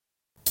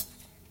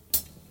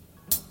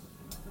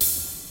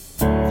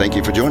Thank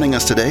you for joining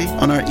us today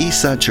on our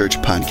Eastside Church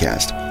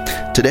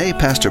podcast. Today,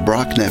 Pastor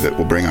Brock Nevitt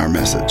will bring our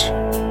message.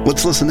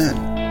 Let's listen in.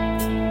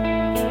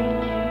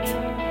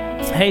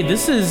 Hey,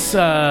 this is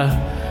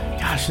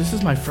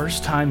my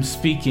first time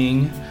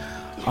speaking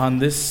on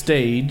this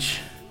stage.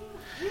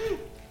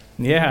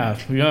 Yeah,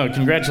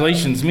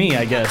 congratulations me,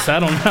 I guess. I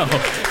don't know.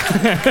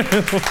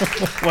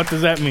 What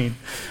does that mean?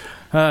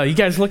 You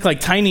guys look like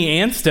tiny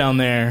ants down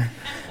there.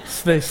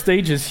 The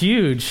stage is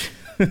huge.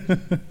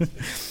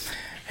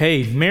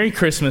 Hey, Merry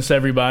Christmas,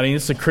 everybody.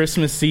 It's the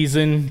Christmas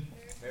season.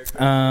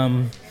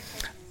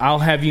 I'll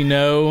have you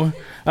know.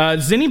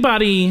 Does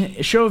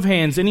anybody, show of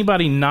hands,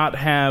 anybody not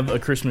have a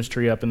Christmas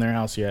tree up in their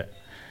house yet?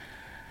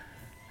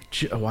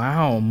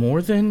 Wow,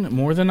 more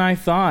than I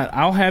thought.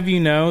 I'll have you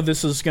know,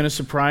 this is going to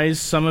surprise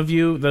some of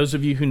you, those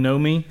of you who know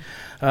me.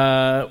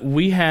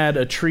 We had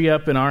a tree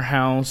up in our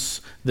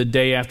house the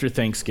day after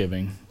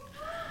Thanksgiving,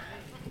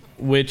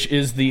 which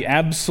is the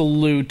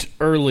absolute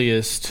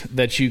earliest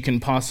that you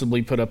can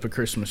possibly put up a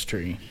Christmas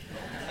tree.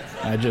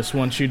 I just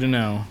want you to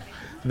know.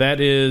 That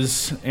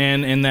is,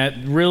 and that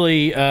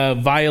really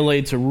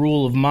violates a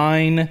rule of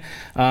mine.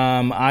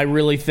 I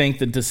really think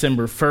that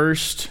December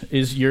 1st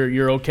is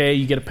you're okay.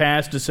 You get a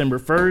pass December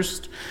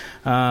 1st,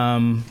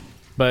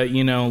 but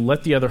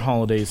let the other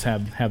holidays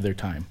have their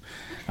time.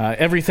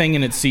 Everything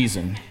in its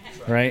season,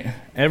 right?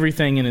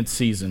 Everything in its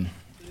season.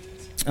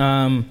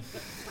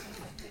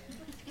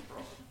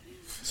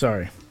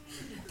 Sorry.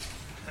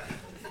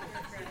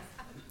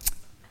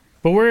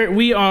 But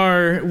we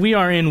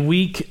are in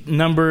week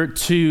number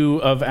 2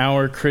 of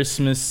our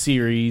Christmas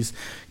series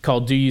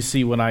called Do You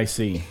See What I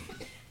See?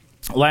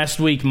 Last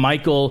week,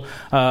 Michael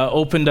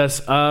opened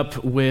us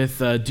up with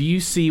Do you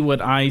see what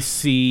I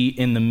see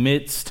in the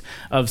midst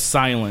of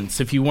silence?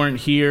 If you weren't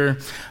here,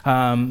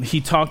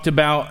 he talked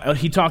about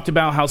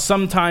how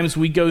sometimes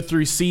we go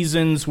through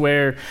seasons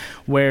where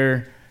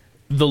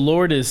the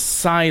Lord is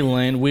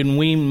silent, when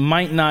we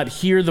might not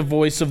hear the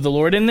voice of the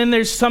Lord. And then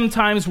there's some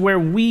times where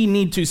we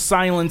need to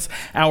silence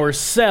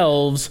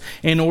ourselves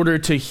in order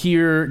to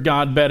hear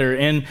God better.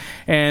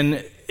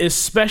 And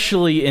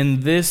especially in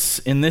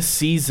this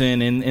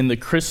season, in the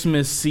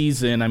Christmas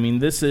season, I mean,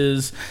 this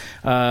is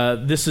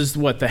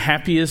what, the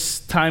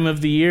happiest time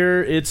of the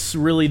year? It's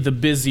really the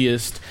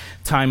busiest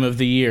time of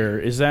the year.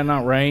 Is that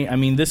not right? I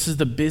mean, this is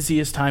the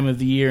busiest time of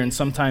the year, and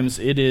sometimes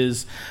it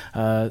is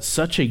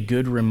such a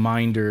good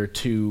reminder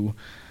to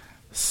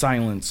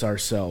silence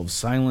ourselves,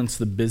 silence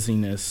the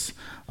busyness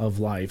of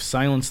life,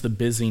 silence the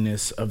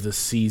busyness of the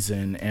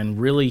season, and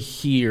really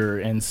hear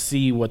and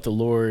see what the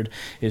Lord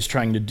is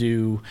trying to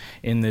do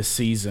in this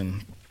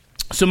season.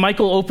 So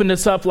Michael opened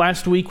us up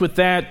last week with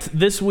that.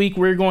 This week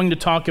we're going to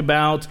talk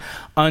about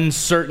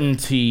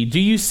uncertainty.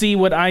 Do you see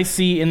what I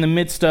see in the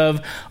midst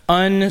of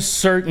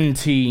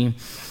uncertainty?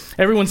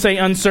 Everyone say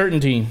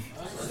uncertainty.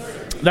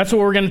 That's what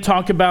we're going to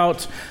talk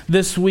about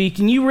this week.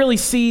 And you really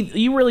see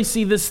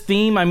this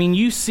theme. I mean,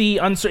 you see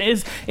uncertainty.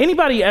 Is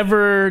anybody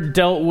ever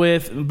dealt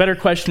with, better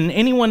question,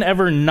 anyone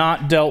ever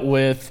not dealt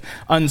with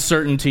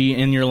uncertainty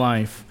in your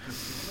life?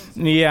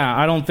 Yeah,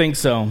 I don't think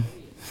so.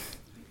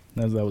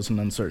 That was an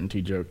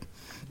uncertainty joke.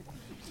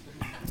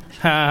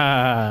 Sorry,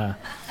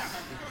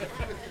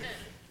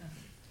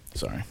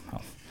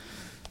 I'll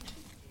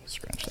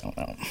scratch that one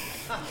out.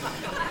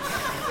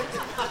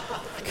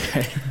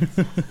 Okay.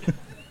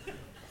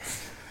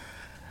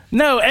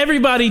 No,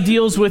 everybody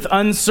deals with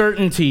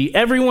uncertainty.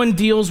 Everyone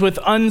deals with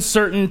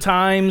uncertain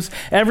times.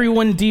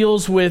 Everyone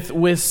deals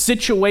with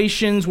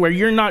situations where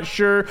you're not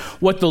sure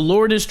what the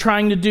Lord is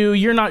trying to do.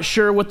 You're not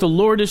sure what the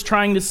Lord is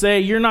trying to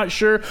say. You're not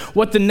sure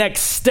what the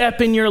next step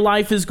in your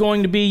life is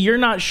going to be. You're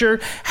not sure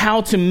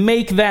how to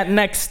make that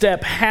next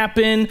step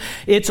happen.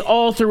 It's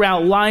all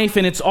throughout life,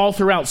 and it's all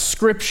throughout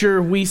Scripture.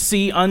 We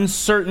see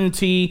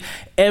uncertainty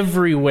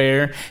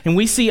everywhere, and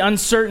we see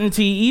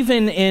uncertainty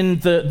even in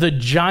the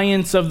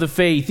giants of the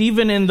faith,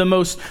 even in the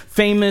most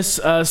famous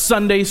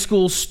Sunday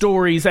school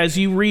stories. As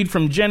you read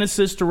from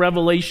Genesis to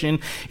Revelation,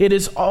 it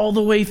is all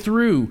the way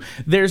through.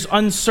 There's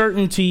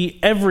uncertainty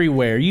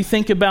everywhere. You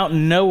think about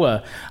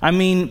Noah. I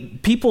mean,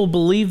 people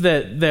believe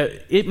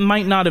that it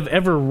might not have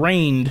ever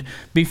rained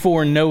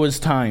before Noah's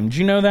time. Do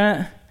you know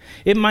that?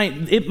 It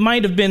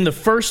might have been the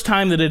first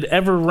time that it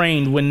ever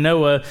rained when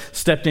Noah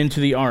stepped into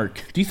the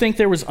ark. Do you think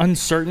there was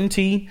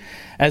uncertainty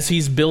as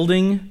he's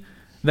building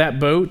that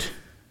boat?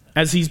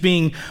 As he's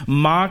being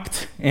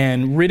mocked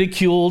and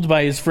ridiculed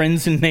by his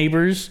friends and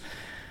neighbors?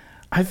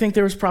 I think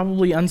there was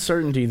probably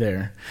uncertainty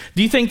there.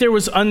 Do you think there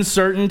was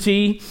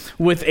uncertainty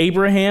with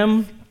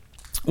Abraham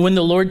when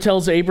the Lord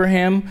tells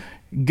Abraham,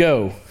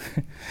 go,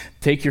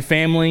 take your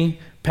family,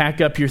 pack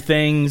up your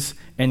things,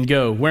 and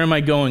go? Where am I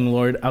going,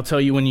 Lord? I'll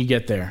tell you when you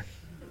get there.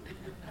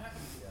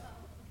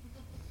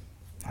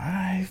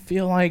 I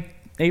feel like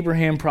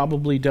Abraham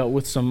probably dealt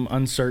with some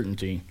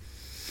uncertainty.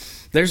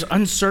 There's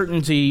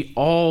uncertainty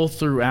all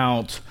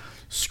throughout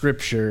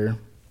Scripture,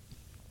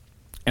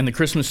 and the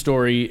Christmas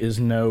story is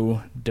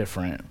no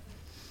different.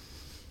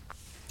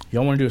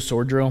 Y'all want to do a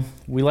sword drill?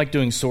 We like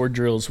doing sword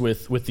drills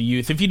with the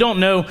youth. If you don't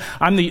know,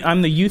 I'm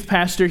the youth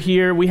pastor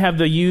here. We have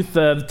the youth,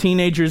 the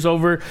teenagers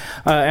over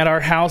at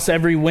our house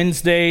every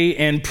Wednesday,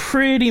 and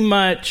pretty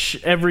much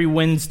every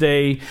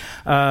Wednesday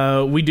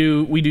we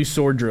do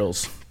sword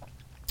drills.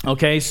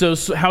 Okay, so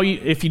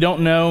if you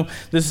don't know,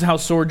 this is how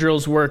sword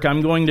drills work.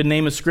 I'm going to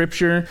name a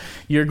scripture.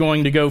 You're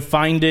going to go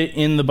find it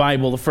in the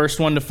Bible. The first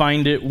one to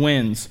find it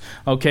wins.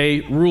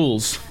 Okay,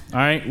 rules. All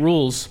right,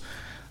 rules.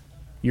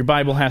 Your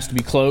Bible has to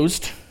be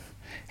closed.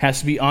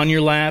 Has to be on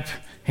your lap,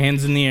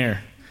 hands in the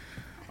air.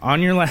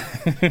 On your lap.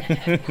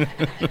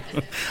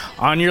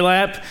 On your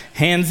lap,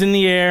 hands in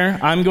the air.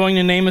 I'm going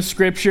to name a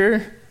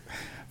scripture.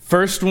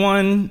 First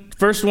one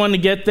to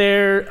get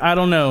there, I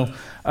don't know.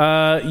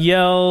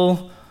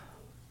 Yell,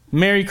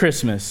 Merry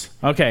Christmas.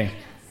 Okay.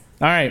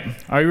 All right.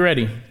 Are you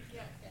ready?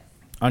 Yes.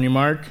 On your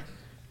mark,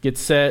 get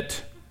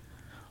set.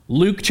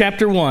 Luke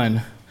chapter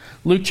 1.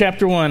 Luke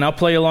chapter 1. I'll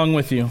play along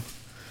with you.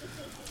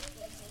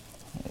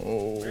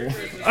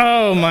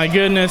 Oh my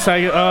goodness.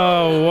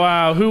 Oh,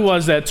 wow. Who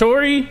was that?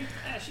 Tori?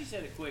 She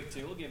said it quick,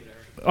 too. We'll give it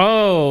to her.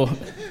 Oh,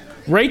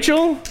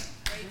 Rachel?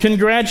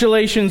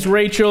 Congratulations,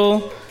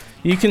 Rachel.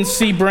 You can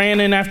see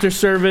Brandon after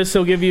service.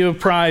 He'll give you a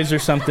prize or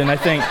something, I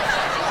think.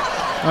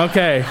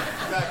 Okay.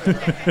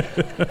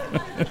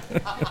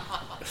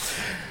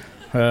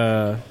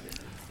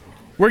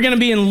 We're going to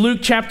be in Luke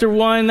chapter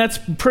 1. That's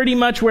pretty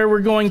much where we're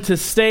going to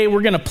stay.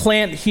 We're going to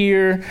plant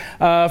here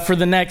for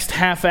the next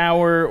half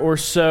hour or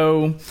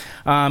so.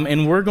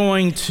 And we're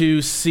going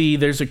to see,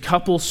 there's a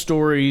couple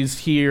stories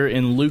here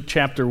in Luke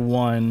chapter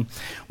 1.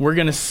 We're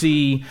going to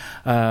see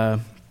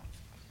some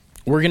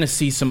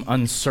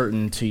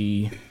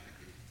uncertainty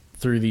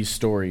through these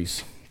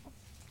stories.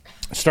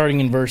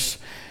 Starting in verse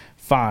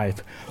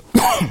 5.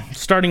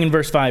 Starting in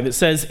verse 5, it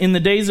says, "In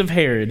the days of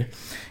Herod,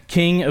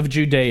 king of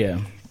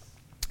Judea,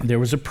 there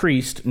was a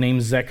priest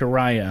named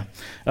Zechariah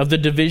of the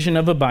division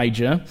of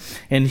Abijah,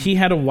 and he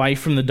had a wife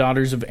from the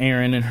daughters of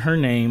Aaron, and her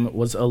name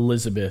was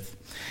Elizabeth.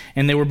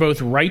 And they were both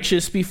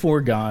righteous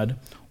before God,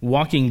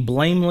 walking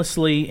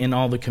blamelessly in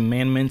all the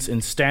commandments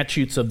and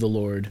statutes of the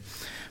Lord.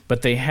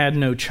 But they had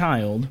no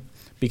child,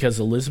 because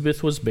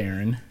Elizabeth was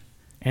barren,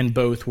 and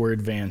both were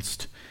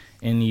advanced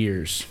in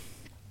years."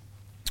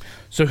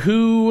 So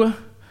who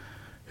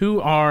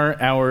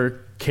are our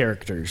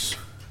characters?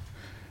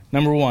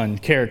 Number 1,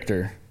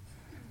 character.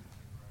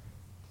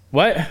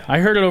 What? I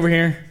heard it over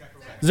here.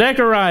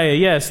 Zechariah,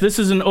 yes. This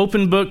is an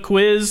open book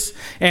quiz,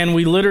 and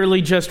we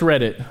literally just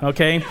read it,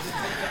 okay?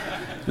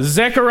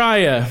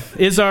 Zechariah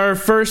is our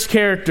first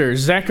character,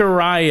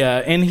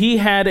 Zechariah, and he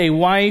had a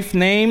wife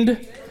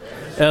named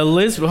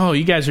Elizabeth. Oh,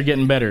 you guys are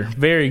getting better.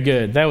 Very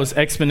good. That was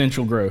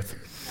exponential growth.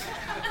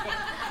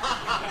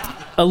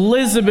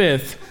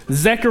 Elizabeth.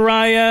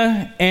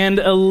 Zechariah and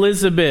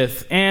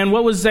Elizabeth. And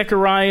what was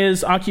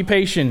Zechariah's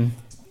occupation?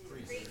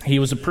 He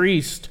was a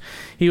priest.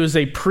 He was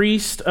a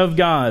priest of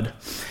God.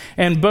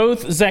 And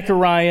both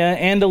Zechariah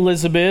and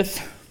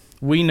Elizabeth,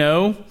 we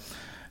know,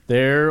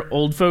 they're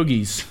old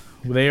fogies.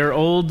 They are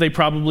old. They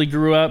probably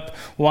grew up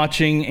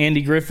watching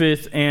Andy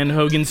Griffith and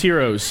Hogan's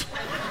Heroes.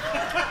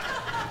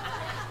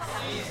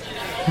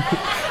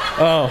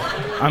 Oh,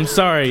 I'm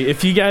sorry.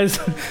 If you guys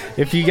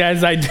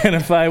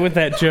identify with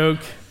that joke,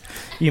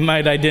 you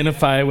might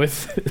identify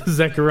with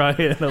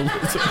Zechariah and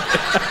Elizabeth.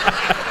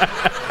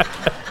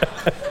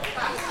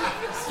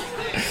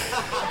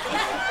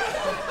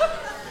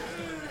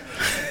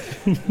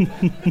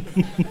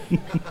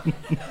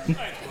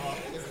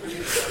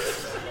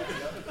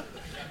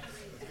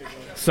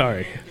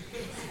 Sorry.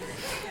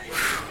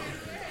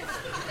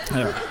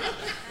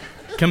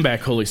 Come back,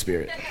 Holy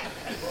Spirit.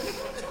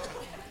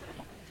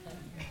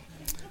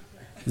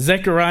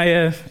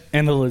 Zechariah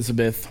and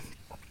Elizabeth.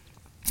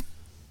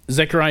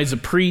 Zechariah is a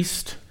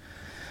priest.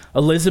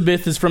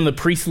 Elizabeth is from the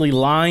priestly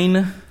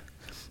line.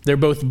 They're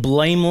both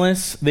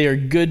blameless. They are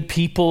good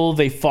people.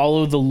 They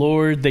follow the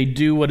Lord. They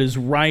do what is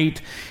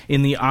right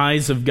in the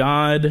eyes of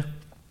God.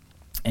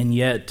 And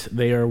yet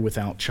they are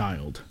without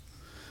child.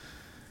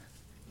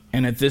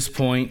 And at this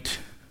point,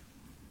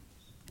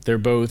 they're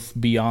both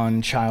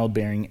beyond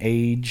childbearing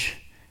age.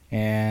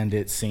 And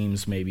it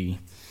seems maybe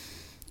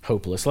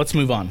hopeless. Let's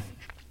move on.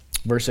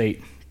 Verse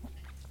 8.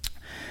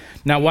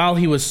 "Now while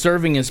he was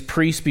serving as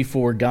priest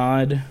before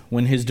God,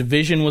 when his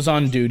division was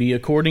on duty,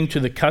 according to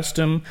the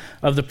custom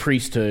of the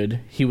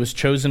priesthood, he was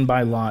chosen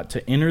by lot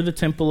to enter the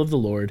temple of the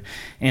Lord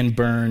and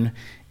burn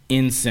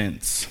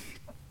incense."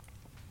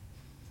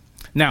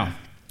 Now,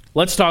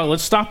 let's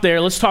stop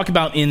there. Let's talk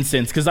about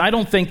incense, because I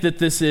don't think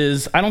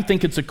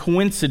it's a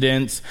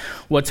coincidence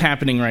what's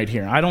happening right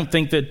here. I don't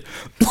think that,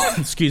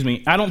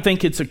 I don't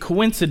think it's a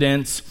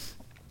coincidence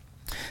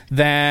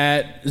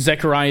that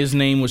Zechariah's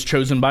name was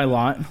chosen by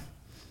lot.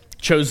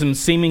 Chosen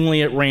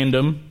seemingly at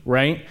random,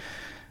 right?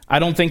 I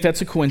don't think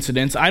that's a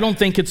coincidence. I don't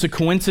think it's a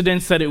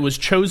coincidence that it was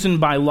chosen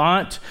by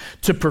lot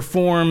to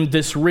perform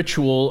this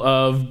ritual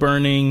of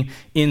burning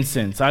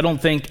incense. I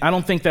don't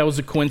think that was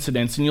a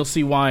coincidence, and you'll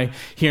see why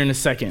here in a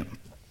second.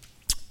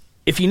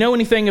 If you know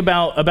anything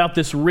about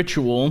this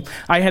ritual,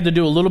 I had to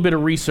do a little bit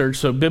of research.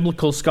 So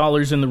biblical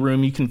scholars in the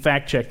room, you can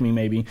fact check me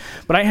maybe.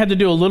 But I had to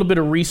do a little bit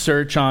of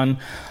research on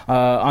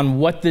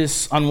what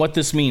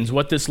this means,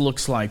 what this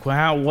looks like.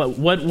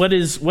 What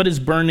is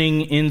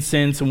burning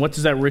incense, and what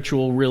does that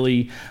ritual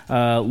really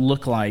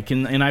look like?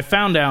 And I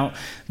found out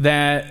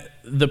that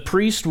the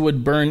priest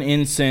would burn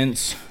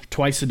incense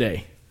twice a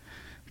day.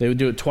 They would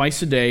do it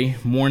twice a day,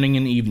 morning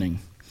and evening.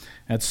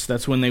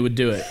 That's when they would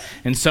do it.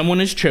 And someone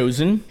is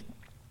chosen.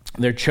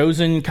 They're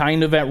chosen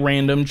kind of at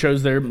random,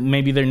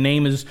 maybe their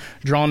name is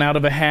drawn out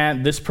of a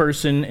hat. This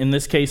person, in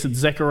this case it's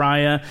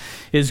Zechariah,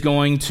 is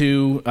going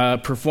to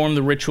perform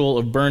the ritual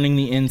of burning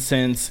the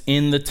incense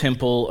in the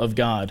temple of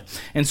God.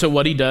 And so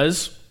what he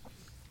does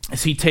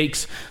is he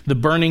takes the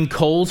burning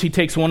coals, he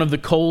takes one of the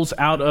coals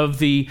out of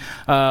the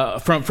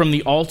from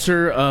the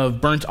altar of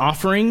burnt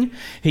offering.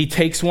 He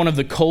takes one of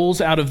the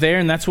coals out of there,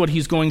 and that's what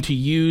he's going to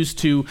use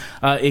to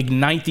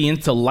ignite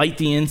to light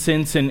the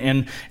incense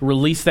and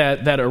release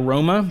that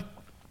aroma.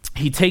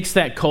 He takes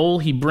that coal,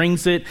 he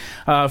brings it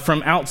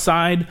from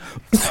outside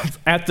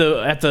at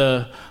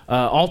the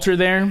altar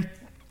there.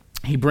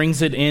 He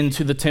brings it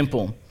into the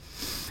temple.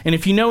 And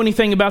if you know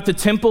anything about the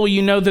temple,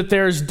 you know that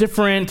there's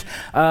different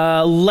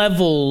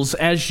levels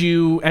as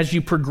you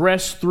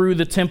progress through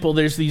the temple.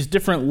 There's these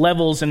different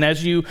levels, and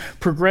as you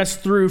progress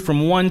through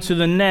from one to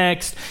the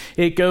next,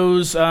 it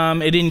goes,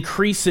 it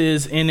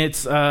increases in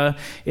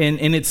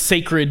its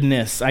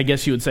sacredness, I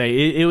guess you would say.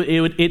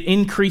 It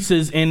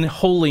increases in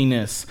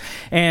holiness.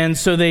 And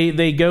so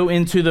they go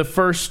into the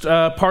first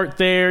part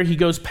there. He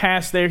goes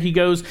past there. He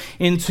goes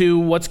into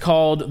what's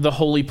called the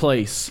holy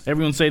place.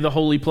 Everyone say the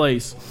holy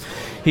place.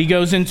 He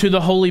goes into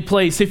the holy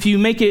place. If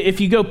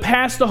you go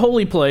past the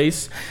holy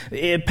place,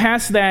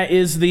 past that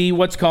is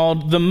what's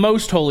called the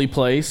most holy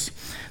place.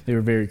 They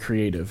were very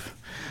creative.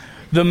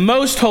 The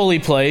most holy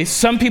place,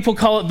 some people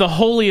call it the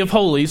Holy of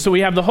Holies. So we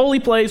have the holy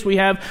place, we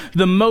have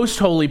the most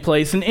holy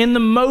place. And in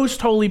the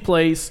most holy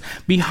place,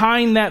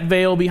 behind that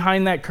veil,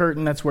 behind that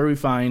curtain, that's where we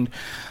find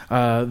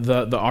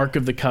the Ark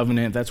of the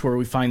Covenant. That's where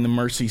we find the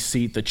mercy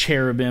seat, the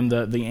cherubim,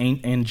 the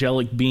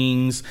angelic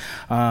beings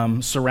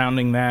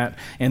surrounding that.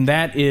 And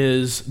that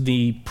is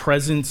the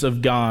presence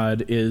of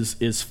God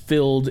is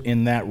filled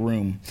in that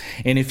room.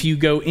 And if you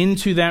go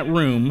into that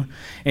room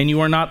and you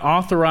are not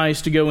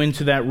authorized to go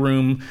into that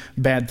room,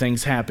 bad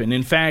things happen.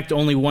 In fact,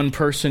 only one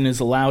person is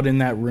allowed in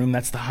that room.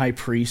 That's the high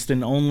priest.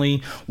 And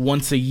only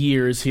once a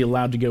year is he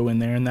allowed to go in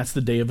there. And that's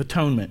the Day of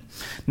Atonement.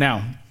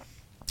 Now,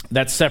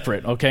 that's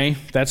separate, okay?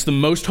 That's the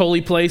most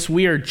holy place.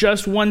 We are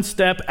just one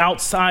step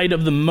outside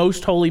of the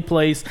most holy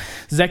place.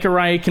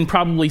 Zechariah can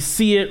probably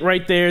see it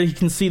right there. He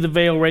can see the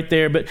veil right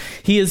there, but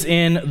he is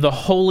in the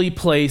holy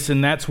place,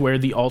 and that's where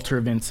the altar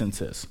of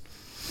incense is.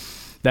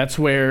 That's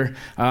where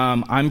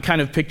I'm kind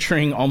of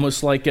picturing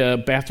almost like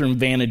a bathroom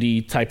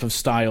vanity type of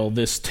style.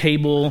 This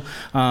table,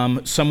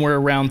 somewhere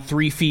around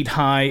 3 feet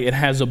high. It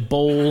has a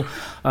bowl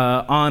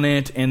on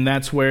it, and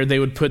that's where they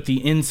would put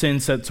the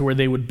incense. That's where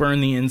they would burn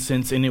the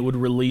incense, and it would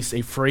release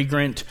a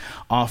fragrant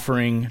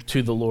offering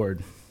to the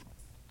Lord.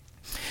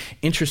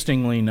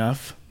 Interestingly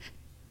enough,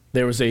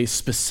 there was a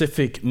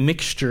specific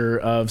mixture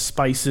of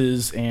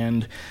spices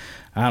and,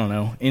 I don't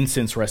know,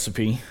 incense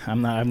recipe.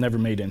 I've never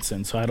made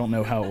incense, so I don't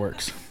know how it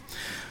works.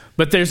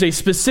 But there's a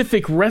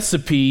specific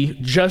recipe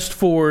just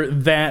for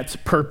that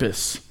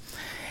purpose.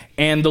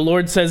 And the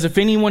Lord says, if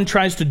anyone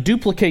tries to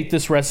duplicate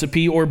this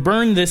recipe or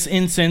burn this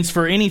incense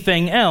for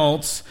anything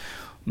else,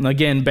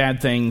 again,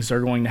 bad things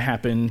are going to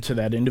happen to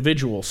that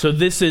individual. So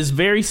this is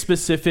very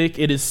specific.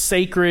 It is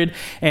sacred,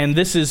 and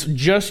this is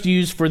just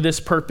used for this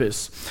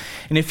purpose.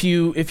 And if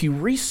you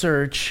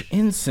research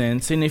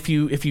incense, and if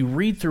you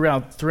read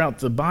throughout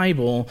the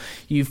Bible,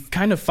 you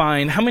kind of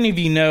find, how many of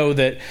you know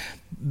that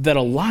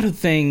a lot of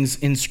things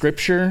in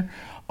Scripture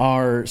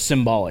are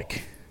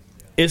symbolic,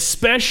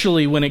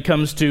 especially when it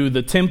comes to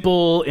the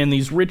temple and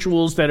these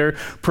rituals that are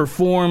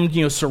performed,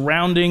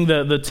 surrounding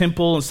the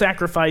temple and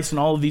sacrifice and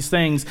all of these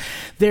things.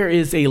 There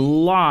is a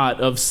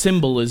lot of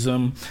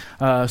symbolism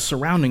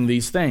surrounding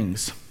these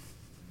things.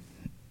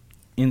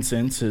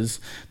 Incense is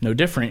no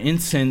different.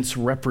 Incense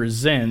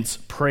represents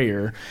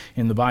prayer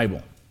in the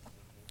Bible.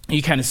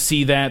 You kind of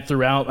see that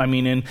throughout. I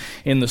mean,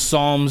 in the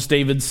Psalms,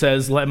 David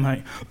says, let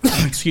my,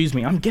 excuse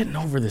me, I'm getting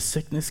over the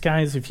sickness,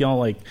 guys. If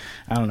y'all I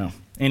don't know.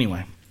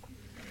 Anyway.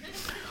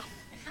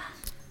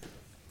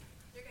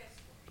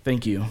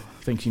 Thank you,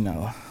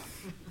 Noah.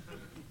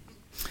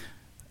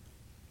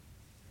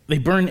 They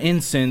burn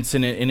incense,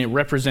 and it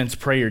represents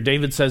prayer.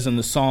 David says in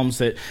the Psalms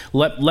that,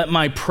 let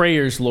my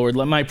prayers, Lord,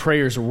 let my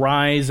prayers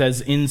rise as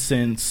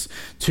incense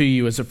to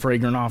you as a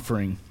fragrant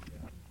offering.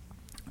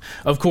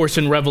 Of course,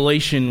 in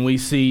Revelation, we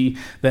see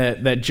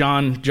that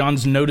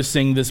John's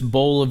noticing this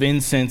bowl of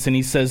incense, and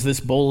he says this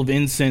bowl of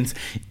incense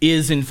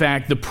is, in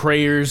fact, the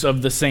prayers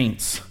of the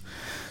saints.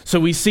 So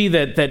we see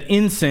that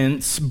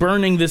incense,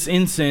 burning this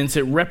incense,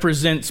 it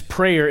represents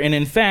prayer. And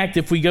in fact,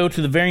 if we go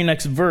to the very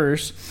next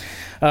verse,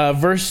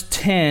 verse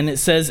 10, it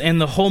says, "And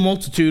the whole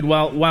multitude,"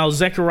 while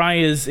Zechariah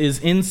is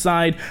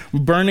inside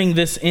burning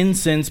this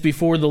incense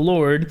before the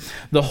Lord,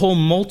 the whole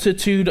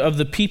multitude of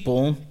the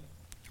people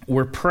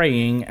were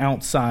praying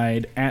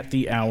outside at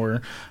the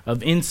hour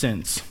of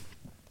incense.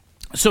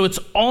 So it's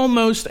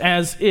almost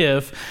as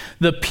if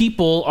the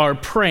people are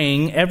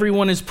praying,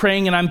 everyone is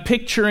praying, and I'm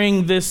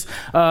picturing this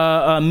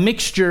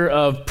mixture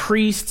of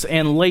priests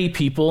and lay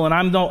people, and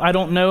I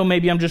don't know,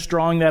 maybe I'm just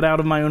drawing that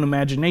out of my own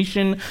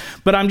imagination,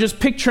 but I'm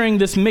just picturing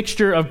this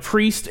mixture of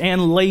priests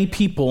and lay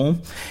people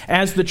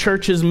as the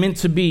church is meant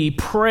to be,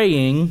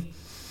 praying.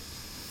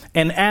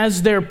 And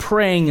as they're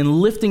praying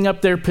and lifting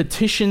up their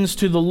petitions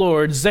to the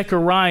Lord,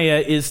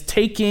 Zechariah is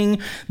taking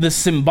the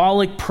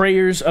symbolic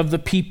prayers of the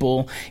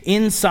people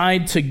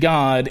inside to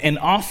God and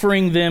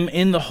offering them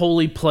in the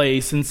holy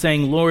place and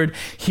saying, "Lord,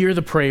 hear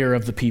the prayer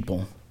of the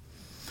people.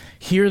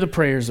 Hear the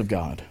prayers of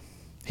God.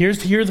 Hear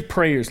the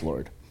prayers,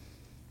 Lord."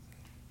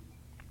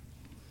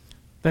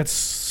 That's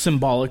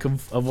symbolic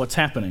of what's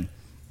happening.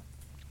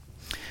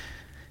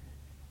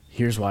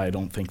 Here's why I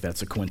don't think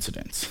that's a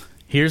coincidence.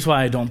 Here's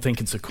why I don't think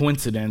it's a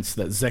coincidence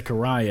that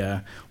Zechariah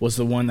was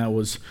the one that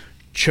was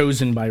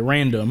chosen by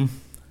random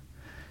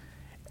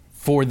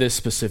for this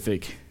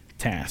specific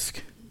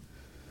task.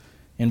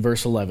 In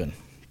verse 11,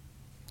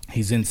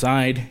 he's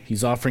inside,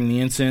 he's offering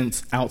the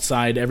incense.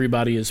 Outside,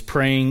 everybody is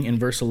praying. In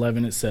verse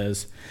 11, it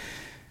says,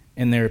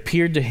 "And there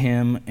appeared to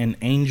him an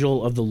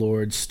angel of the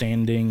Lord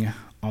standing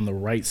on the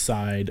right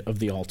side of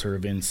the altar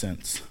of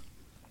incense.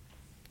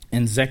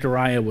 And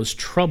Zechariah was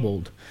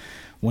troubled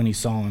when he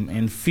saw him,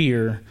 and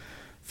fear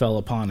fell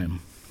upon him."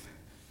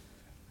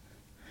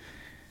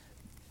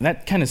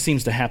 That kind of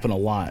seems to happen a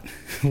lot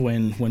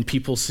when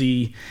people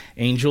see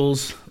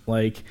angels,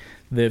 like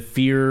the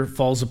fear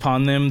falls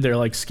upon them. They're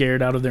like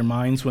scared out of their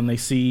minds when they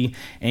see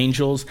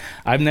angels.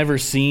 I've never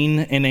seen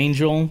an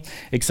angel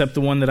except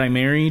the one that I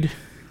married.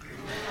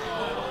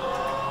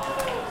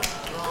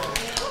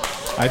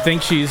 I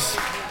think she's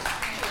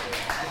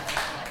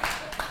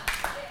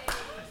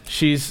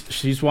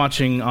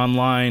watching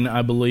online,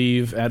 I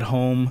believe, at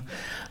home.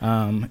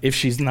 If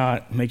she's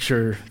not, make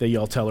sure that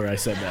y'all tell her I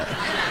said that.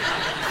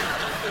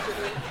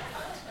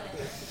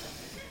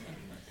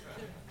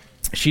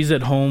 She's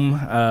at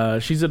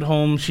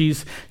home.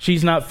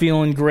 She's not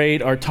feeling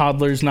great. Our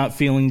toddler's not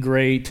feeling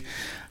great.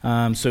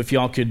 So if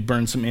y'all could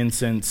burn some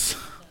incense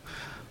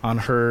on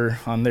her,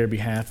 on their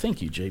behalf.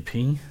 Thank you,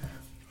 JP.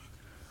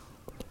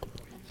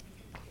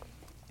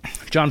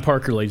 John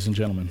Parker, ladies and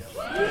gentlemen.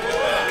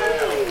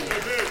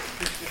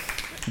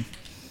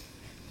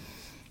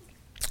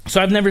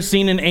 So I've never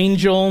seen an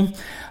angel,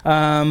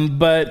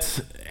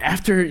 but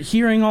after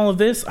hearing all of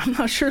this, I'm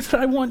not sure that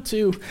I want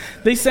to.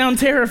 They sound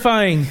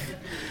terrifying.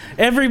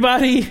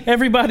 Everybody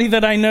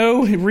that I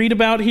know, read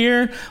about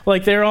here,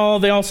 like they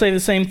all say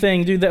the same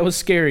thing. Dude, that was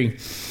scary.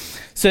 It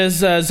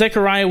says,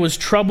 Zechariah was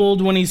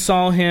troubled when he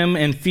saw him,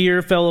 and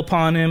fear fell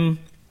upon him.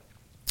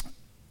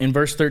 In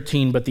verse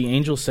 13, but the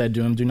angel said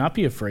to him, "Do not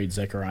be afraid,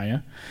 Zechariah,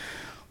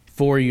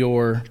 for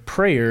your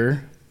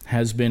prayer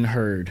has been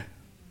heard.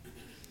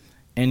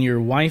 And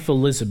your wife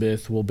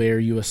Elizabeth will bear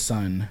you a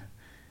son,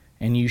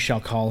 and you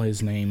shall call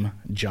his name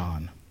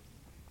John.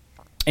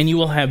 And you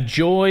will have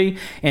joy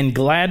and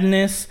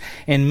gladness,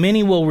 and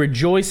many will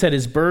rejoice at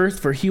his birth,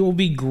 for he will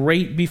be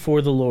great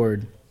before the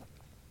Lord.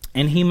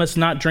 And he must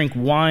not drink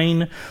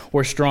wine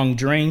or strong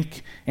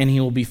drink, and he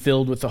will be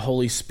filled with the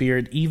Holy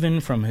Spirit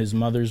even from his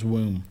mother's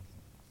womb.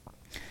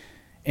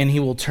 And he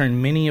will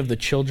turn many of the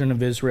children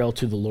of Israel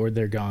to the Lord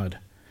their God.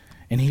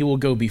 And he will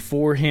go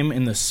before him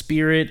in the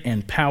spirit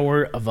and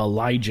power of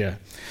Elijah,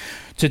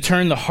 to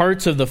turn the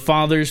hearts of the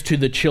fathers to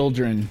the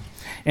children,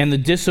 and the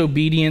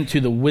disobedient to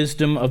the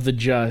wisdom of the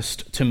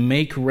just, to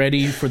make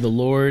ready for the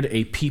Lord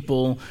a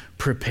people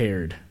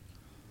prepared."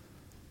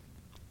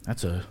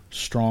 That's a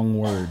strong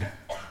word.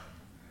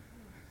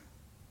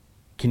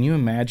 Can you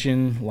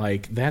imagine,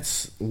 what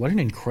an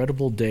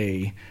incredible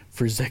day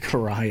for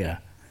Zechariah.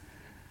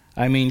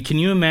 I mean, can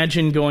you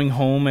imagine going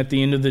home at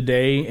the end of the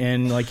day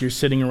and you're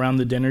sitting around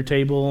the dinner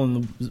table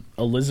and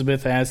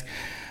Elizabeth asks,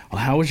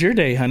 "Well, how was your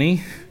day,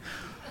 honey?"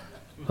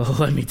 Well,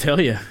 let me tell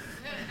you.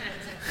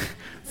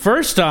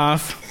 First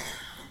off,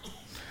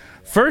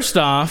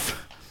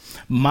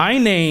 my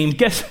name,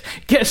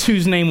 guess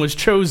whose name was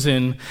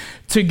chosen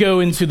to go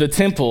into the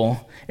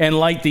temple and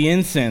light the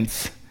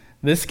incense?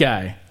 This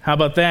guy. How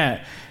about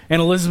that?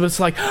 And Elizabeth's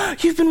like, "Oh,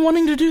 you've been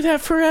wanting to do that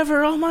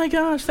forever. Oh my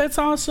gosh, that's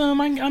awesome.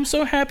 I'm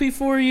so happy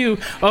for you."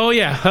 Oh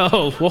yeah,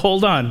 well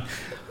hold on.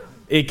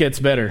 It gets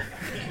better.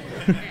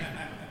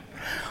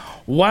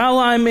 While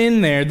I'm in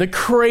there, the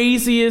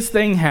craziest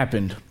thing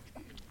happened.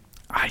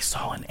 I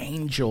saw an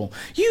angel.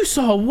 You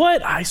saw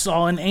what? I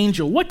saw an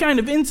angel. What kind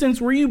of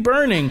incense were you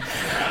burning?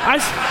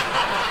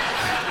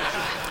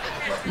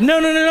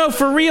 No,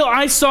 for real,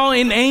 I saw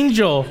an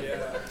angel.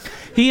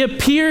 He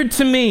appeared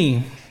to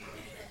me.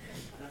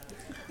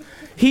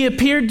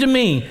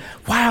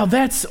 wow,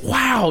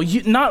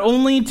 not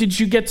only did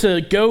you get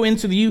to go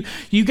into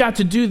you got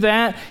to do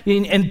that,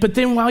 but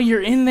then while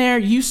you're in there,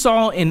 you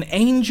saw an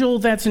angel.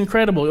 That's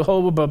incredible.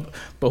 Oh, but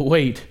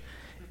wait,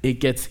 it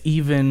gets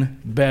even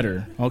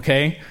better,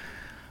 okay?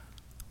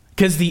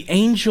 Because the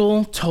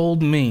angel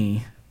told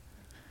me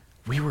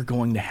we were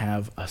going to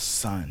have a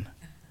son.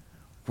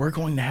 We're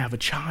going to have a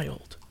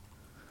child.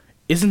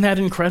 Isn't that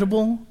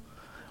incredible?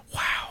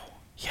 Wow.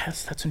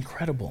 Yes, that's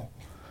incredible.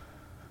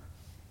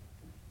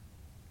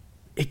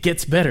 It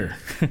gets better.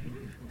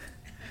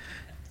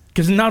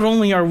 Because not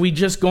only are we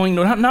going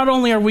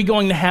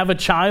to have a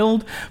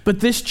child, but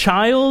this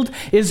child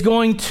is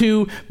going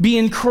to be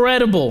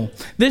incredible.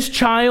 This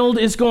child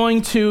is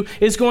going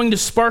to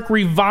spark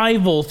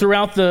revival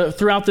throughout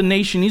the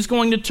nation. He's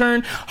going to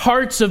turn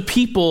hearts of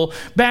people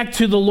back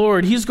to the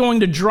Lord. He's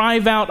going to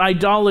drive out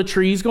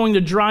idolatry. He's going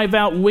to drive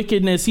out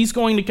wickedness. He's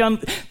going to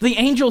come. The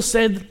angel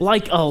said,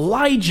 like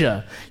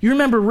Elijah. You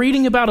remember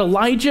reading about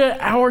Elijah?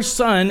 Our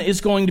son is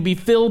going to be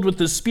filled with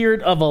the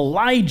spirit of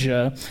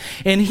Elijah,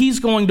 and he's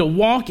going to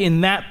walk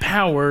in that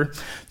power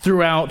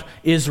throughout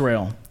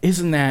Israel.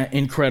 Isn't that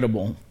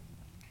incredible?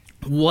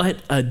 What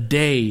a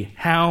day.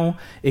 How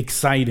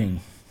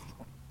exciting.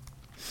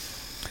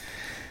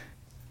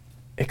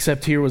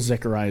 Except here was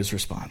Zechariah's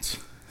response.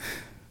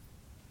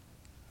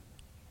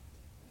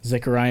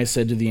 Zechariah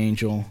said to the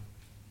angel,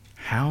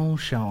 "How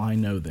shall I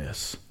know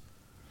this?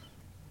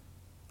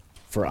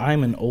 For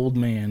I'm an old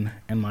man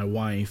and my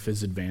wife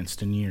is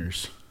advanced in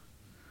years."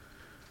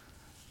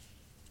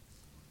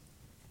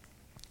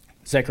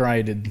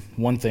 Zechariah did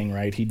one thing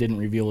right. He didn't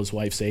reveal his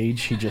wife's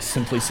age. He just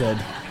simply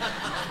said,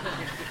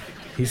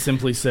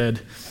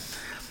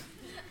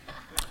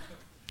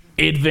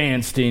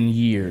 advanced in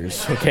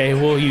years. Okay,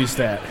 we'll use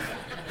that.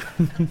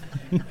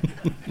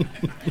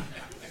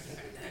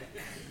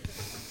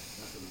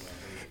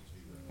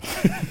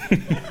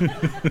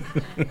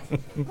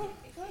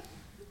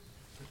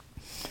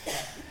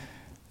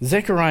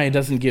 Zechariah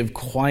doesn't give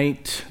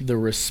quite the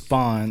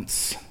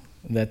response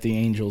that the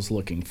angel's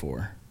looking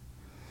for.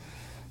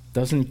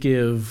 Doesn't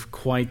give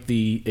quite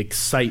the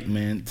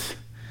excitement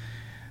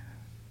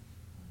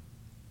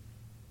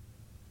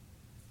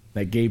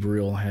that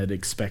Gabriel had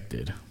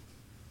expected.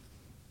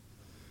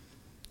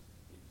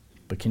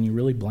 But can you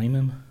really blame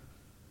him?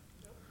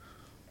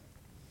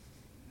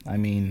 I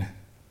mean,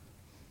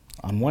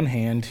 on one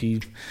hand, he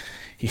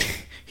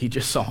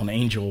just saw an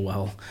angel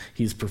while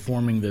he's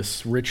performing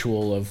this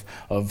ritual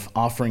of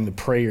offering the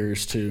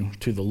prayers to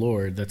the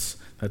Lord. That's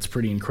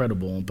pretty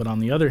incredible. But on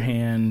the other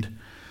hand,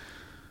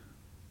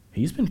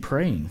 he's been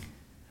praying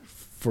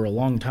for a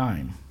long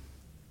time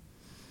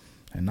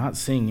and not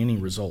seeing any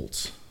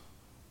results.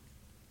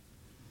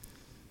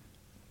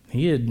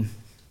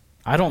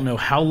 I don't know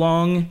how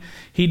long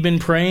he'd been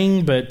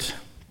praying, but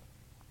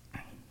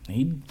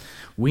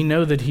we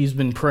know that he's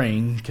been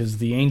praying because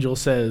the angel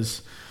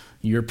says,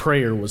 your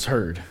prayer was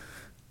heard.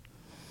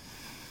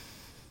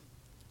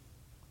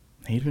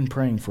 He'd been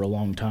praying for a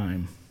long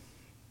time,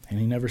 and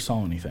he never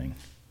saw anything.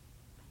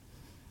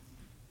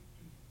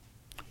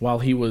 While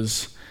he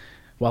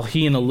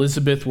and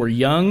Elizabeth were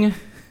young,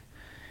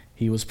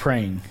 he was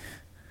praying.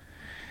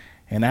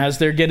 And as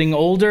they're getting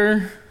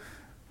older,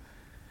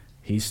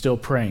 he's still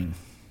praying.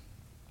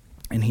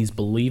 And he's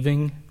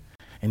believing,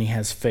 and he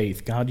has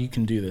faith. God, you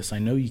can do this. I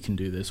know you can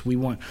do this. We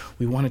want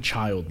a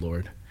child,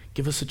 Lord.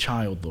 Give us a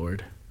child,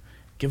 Lord.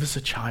 Give us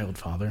a child,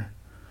 Father.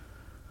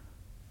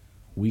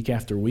 Week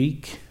after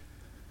week,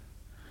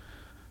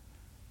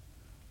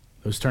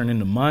 those turn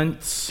into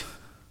months.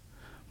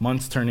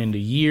 Months turn into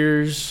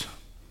years.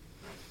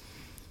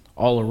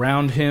 All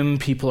around him,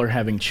 people are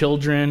having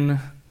children.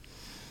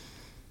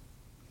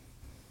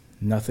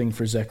 Nothing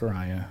for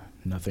Zechariah,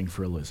 nothing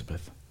for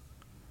Elizabeth.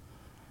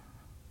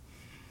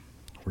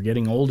 We're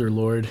getting older,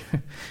 Lord.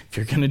 If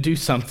you're going to do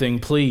something,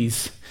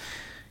 please.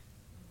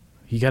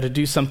 You got to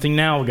do something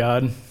now,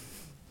 God.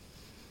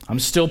 I'm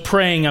still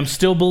praying. I'm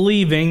still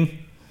believing.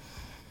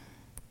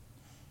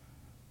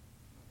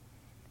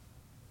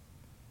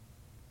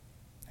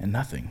 And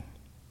nothing.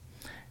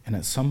 And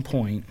at some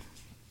point,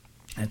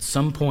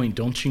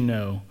 don't you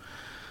know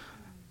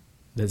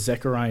that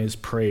Zechariah's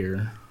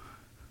prayer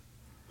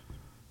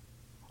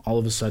all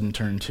of a sudden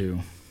turned to,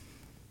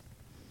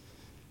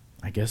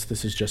 I guess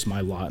this is just my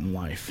lot in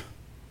life.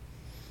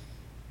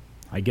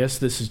 I guess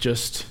this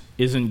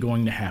isn't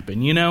going to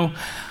happen. You know,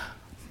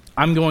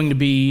 I'm going to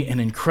be an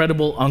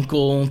incredible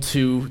uncle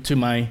to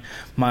my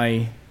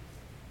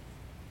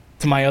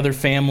other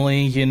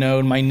family, you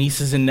know, my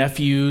nieces and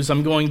nephews.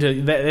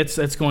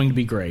 That's going to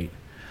be great.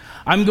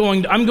 I'm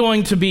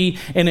going to be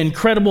an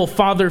incredible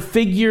father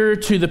figure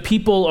to the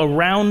people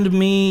around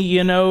me,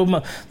 you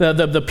know,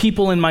 the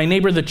people in my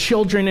the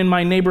children in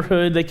my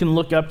neighborhood, they can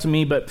look up to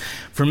me. But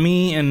for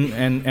me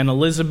and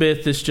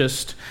Elizabeth,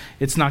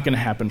 it's not going to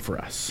happen for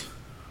us.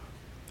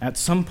 At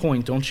some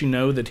point, don't you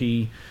know that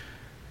he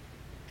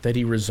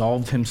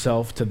resolved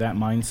himself to that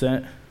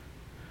mindset?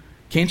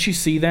 Can't you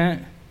see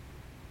that?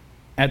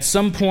 At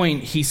some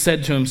point, he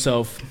said to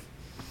himself,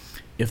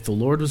 if the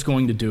Lord was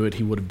going to do it,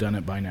 he would have done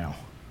it by now.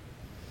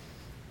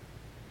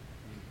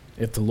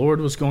 If the Lord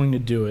was going to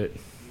do it,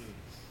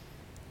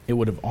 it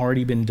would have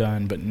already been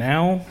done. But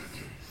now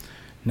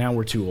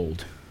we're too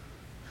old.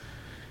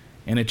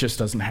 And it just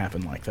doesn't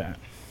happen like that.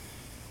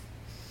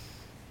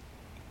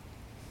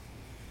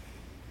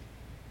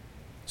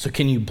 So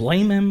can you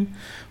blame him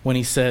when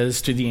he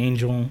says to the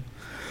angel,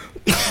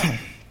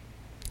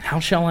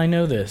 how shall I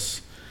know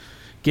this?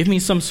 Give me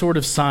some sort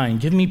of sign.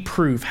 Give me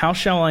proof. How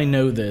shall I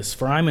know this?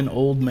 For I'm an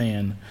old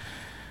man,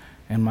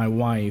 and my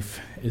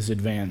wife is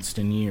advanced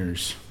in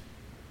years.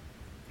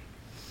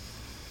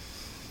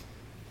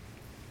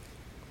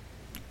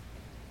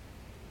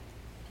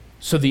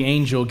 So the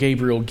angel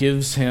Gabriel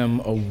gives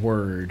him a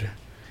word,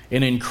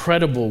 an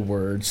incredible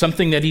word,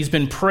 something that he's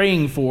been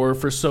praying for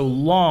so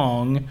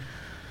long,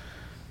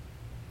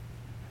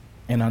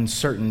 and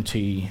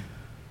uncertainty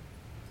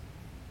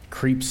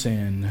creeps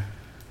in.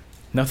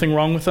 Nothing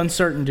wrong with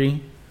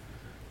uncertainty.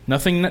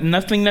 Nothing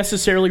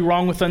necessarily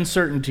wrong with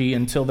uncertainty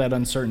until that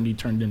uncertainty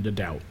turned into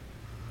doubt.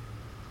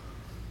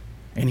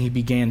 And he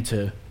began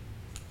to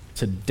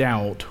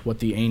doubt what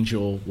the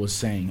angel was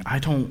saying. I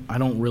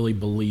don't really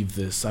believe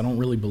this. I don't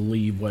really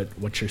believe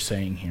what you're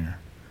saying here.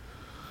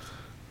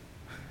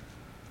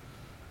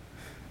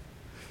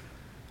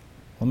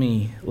 Let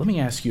me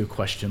ask you a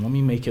question. Let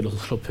me make it a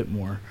little bit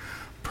more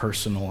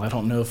personal. I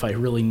don't know if I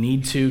really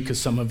need to, because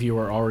some of you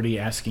are already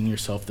asking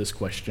yourself this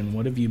question.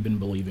 What have you been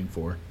believing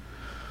for?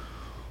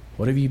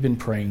 What have you been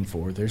praying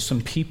for? There's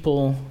some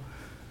people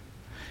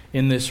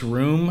in this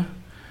room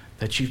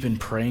that you've been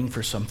praying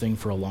for something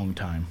for a long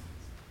time.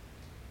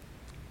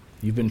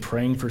 You've been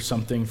praying for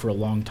something for a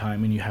long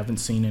time and you haven't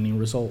seen any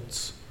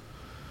results.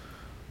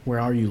 Where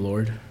are you,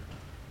 Lord?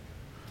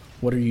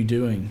 What are you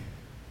doing?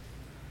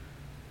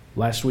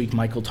 Last week,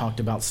 Michael talked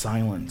about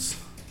silence.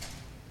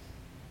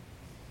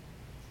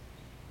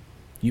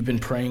 You've been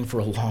praying for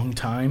a long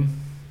time,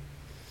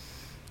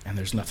 and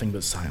there's nothing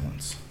but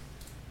silence.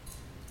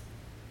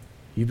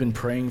 You've been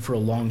praying for a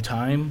long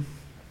time,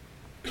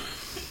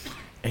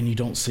 and you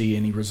don't see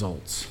any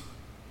results.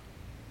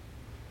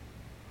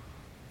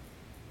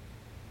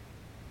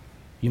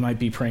 You might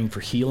be praying for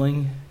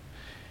healing.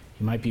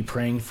 You might be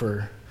praying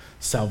for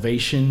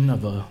salvation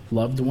of a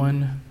loved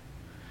one.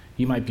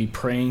 You might be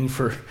praying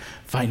for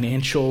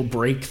financial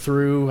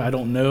breakthrough. I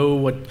don't know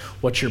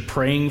what you're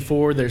praying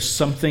for. There's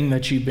something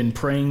that you've been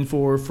praying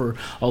for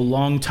a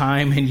long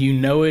time, and you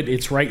know it.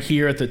 It's right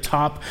here at the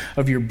top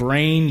of your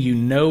brain. You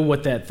know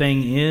what that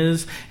thing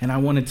is, and I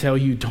want to tell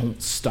you,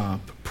 don't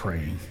stop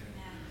praying.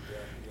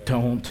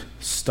 Don't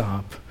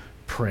stop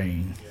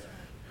praying.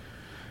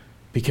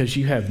 Because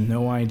you have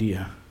no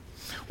idea.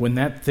 When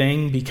that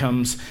thing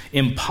becomes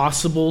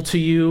impossible to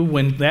you,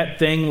 when that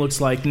thing looks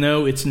like,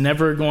 no, it's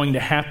never going to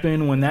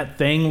happen, when that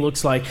thing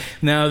looks like,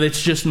 no, that's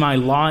just my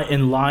lot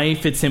in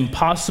life, it's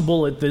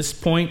impossible at this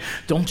point,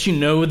 don't you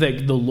know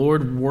that the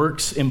Lord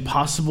works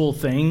impossible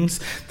things?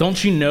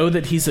 Don't you know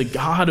that he's a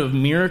God of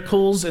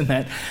miracles? And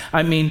that,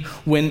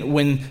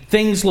 when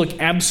things look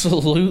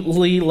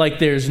absolutely like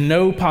there's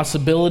no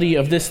possibility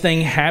of this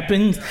thing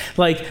happening,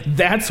 like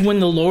that's when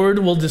the Lord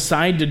will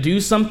decide to do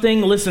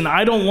something. Listen,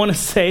 I don't want to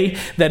say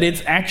that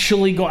it's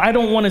actually going. I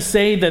don't want to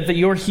say that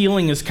your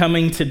healing is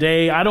coming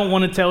today. I don't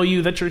want to tell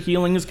you that your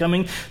healing is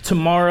coming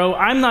tomorrow.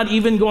 I'm not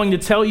even going to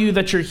tell you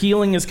that your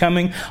healing is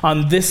coming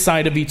on this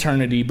side of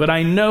eternity, but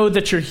I know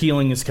that your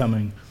healing is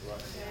coming.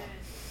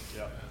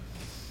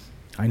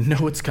 I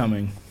know it's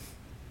coming.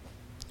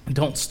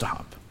 Don't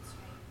stop.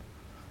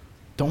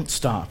 Don't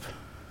stop.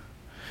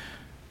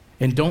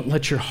 And don't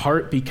let your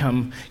heart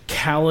become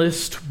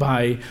calloused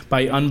by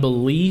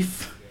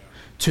unbelief,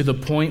 to the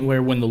point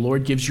where when the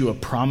Lord gives you a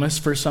promise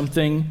for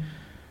something,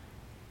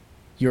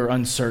 your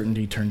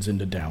uncertainty turns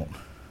into doubt.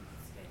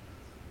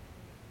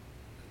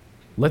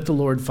 Let the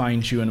Lord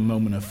find you in a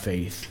moment of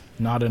faith,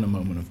 not in a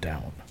moment of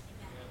doubt.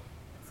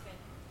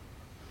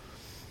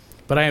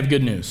 But I have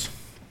good news.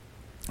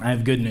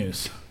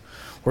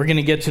 We're going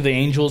to get to the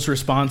angel's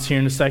response here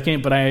in a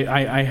second, but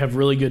I have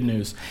really good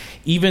news.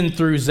 Even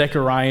through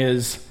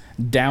Zechariah's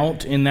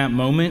doubt in that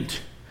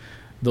moment,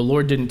 the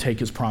Lord didn't take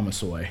his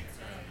promise away.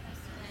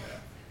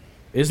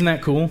 Isn't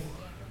that cool?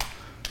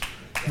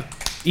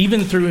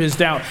 Even through his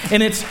doubt.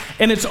 And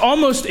it's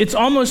almost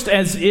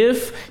as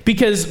if,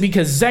 because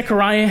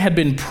Zechariah had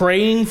been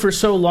praying for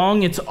so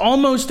long, it's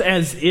almost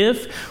as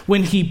if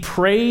when he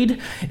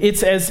prayed,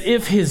 it's as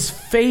if his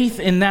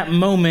faith in that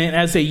moment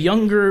as a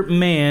younger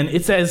man,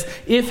 it's as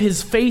if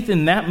his faith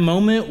in that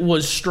moment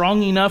was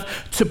strong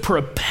enough to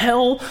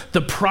propel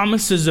the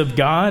promises of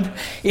God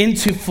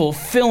into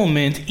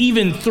fulfillment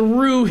even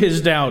through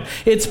his doubt.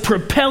 It's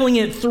propelling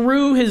it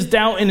through his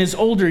doubt in his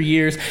older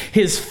years,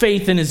 his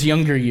faith in his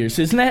younger years.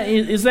 Is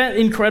that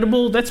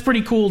incredible? That's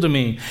pretty cool to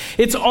me.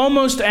 It's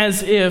almost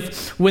as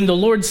if when the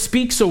Lord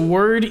speaks a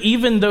word,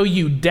 even though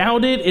you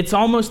doubt it, it's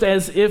almost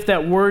as if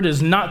that word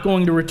is not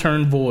going to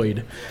return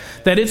void.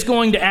 That it's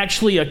going to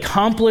actually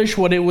accomplish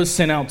what it was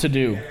sent out to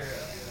do.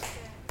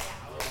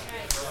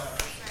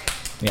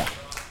 Yeah.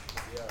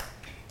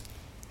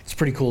 It's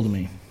pretty cool to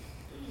me.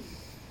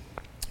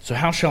 So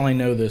how shall I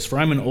know this? For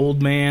I'm an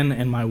old man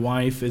and my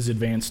wife is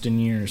advanced in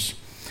years.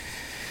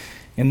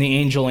 And the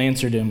angel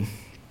answered him,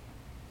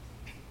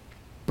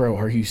 "Bro,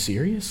 are you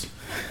serious?"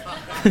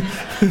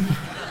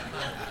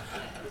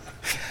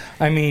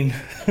 I mean,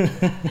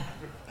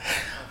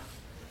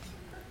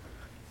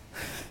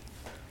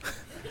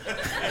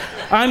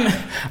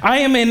 I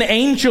am an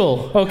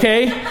angel,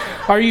 okay?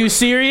 Are you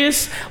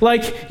serious?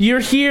 Like, you're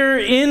here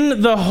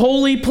in the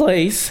holy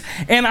place,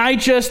 and I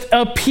just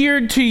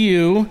appeared to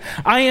you.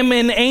 I am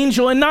an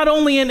angel, and not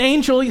only an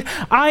angel,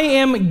 I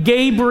am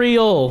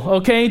Gabriel,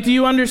 okay? Do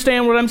you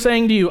understand what I'm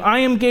saying to you? I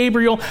am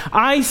Gabriel.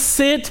 I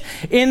sit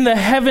in the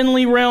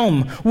heavenly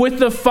realm with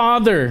the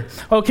Father,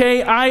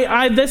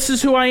 okay? This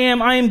is who I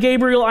am. I am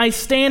Gabriel. I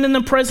stand in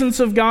the presence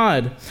of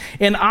God,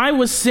 and I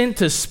was sent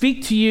to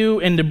speak to you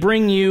and to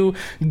bring you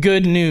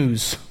good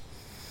news.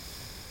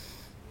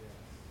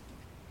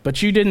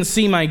 But you didn't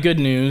see my good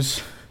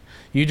news.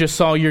 You just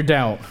saw your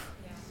doubt.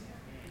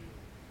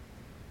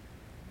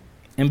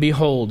 And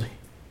behold,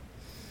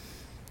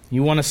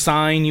 you want a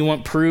sign, you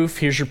want proof?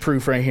 Here's your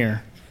proof right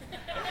here.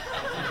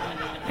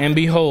 And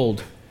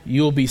behold,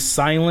 you will be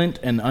silent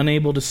and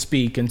unable to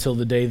speak until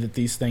the day that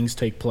these things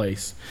take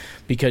place,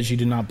 because you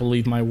do not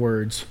believe my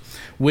words,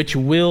 which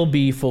will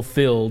be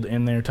fulfilled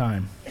in their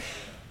time.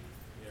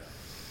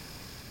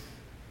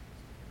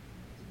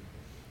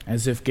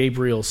 As if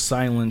Gabriel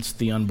silenced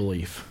the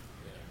unbelief.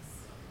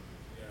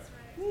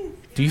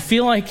 Do you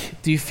feel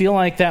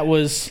like that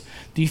was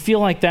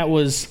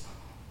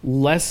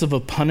less of a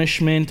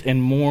punishment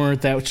and more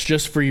that was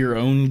just for your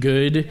own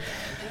good?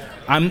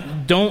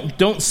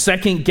 Don't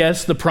second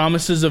guess the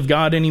promises of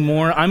God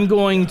anymore.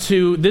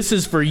 This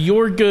is for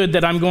your good,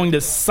 that I'm going to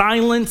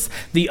silence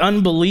the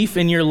unbelief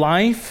in your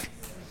life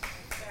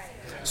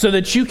so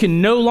that you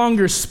can no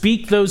longer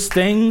speak those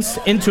things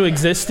into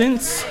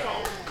existence.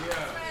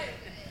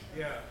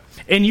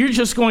 And you're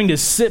just going to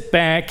sit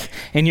back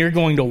and you're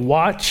going to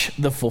watch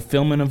the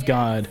fulfillment of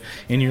God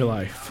in your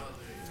life.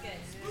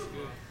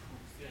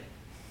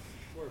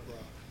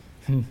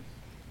 And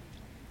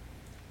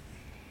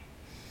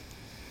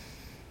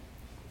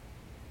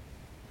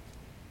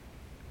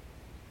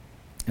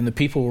the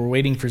people were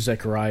waiting for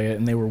Zechariah,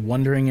 and they were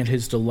wondering at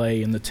his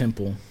delay in the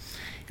temple.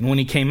 And when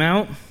he came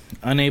out,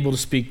 unable to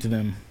speak to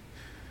them,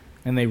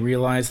 and they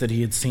realized that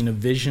he had seen a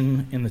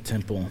vision in the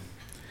temple.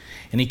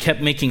 And he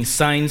kept making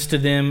signs to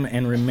them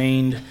and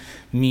remained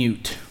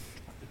mute.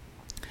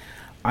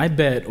 I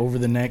bet over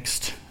the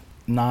next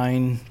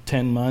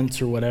 9-10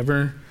 months or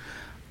whatever,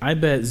 I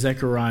bet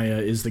Zechariah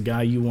is the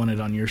guy you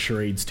wanted on your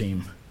charades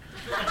team.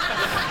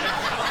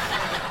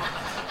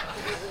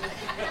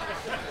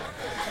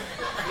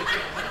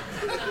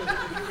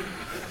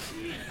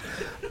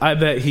 I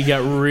bet he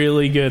got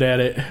really good at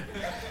it.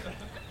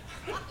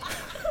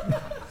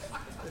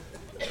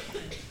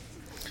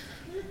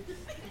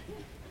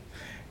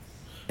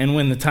 And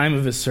when the time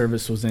of his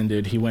service was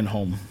ended, he went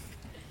home.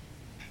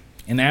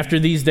 And after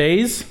these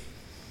days,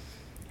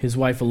 his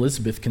wife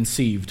Elizabeth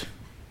conceived.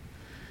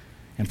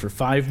 And for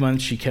 5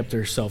 months she kept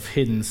herself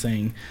hidden,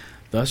 saying,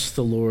 "Thus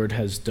the Lord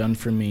has done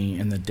for me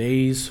in the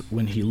days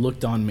when he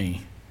looked on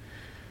me,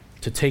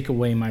 to take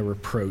away my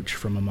reproach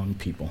from among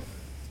people."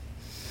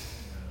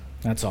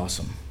 That's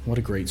awesome. What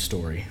a great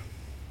story.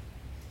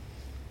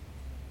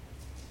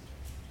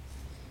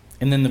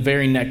 And then this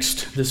very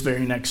next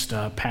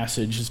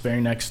passage, this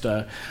very next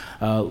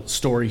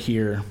story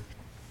here,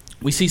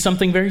 we see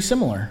something very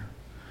similar.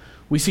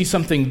 We see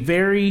something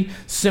very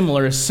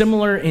similar, a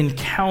similar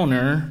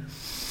encounter,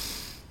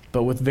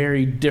 but with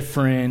very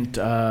different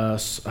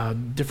results,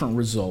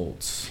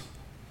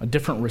 a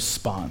different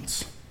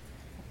response.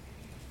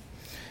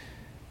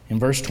 In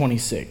verse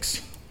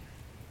 26,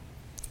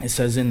 it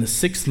says, "In the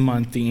 6th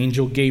month, the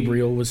angel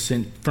Gabriel was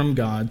sent from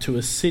God to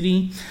a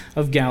city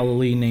of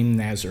Galilee named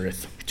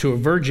Nazareth, to a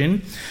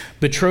virgin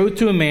betrothed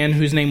to a man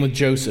whose name was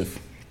Joseph,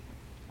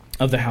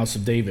 of the house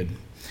of David.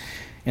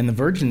 And the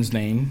virgin's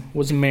name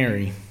was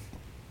Mary.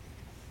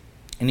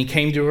 And he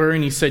came to her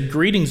and he said,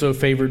 'Greetings, O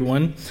favored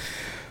one.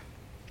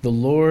 The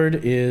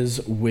Lord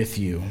is with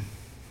you.'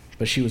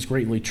 But she was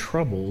greatly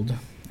troubled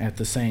at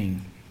the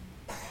saying,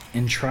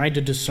 and tried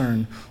to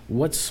discern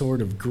what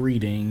sort of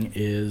greeting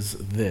is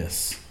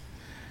this.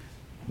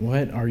 Who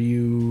are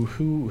you?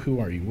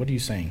 What are you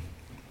saying?"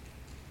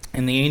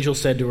 And the angel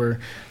said to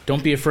her,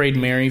 "Don't be afraid,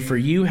 Mary, for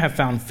you have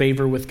found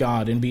favor with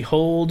God. And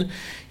behold,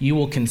 you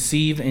will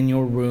conceive in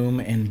your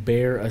womb and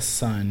bear a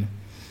son,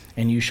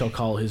 and you shall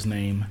call his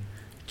name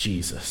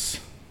Jesus.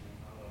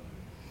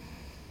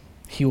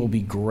 He will be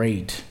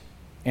great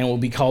and will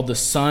be called the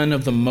Son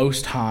of the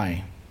Most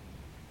High.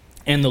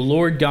 And the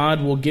Lord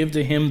God will give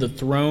to him the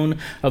throne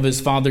of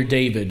his father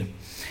David,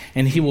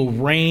 and he will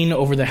reign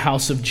over the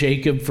house of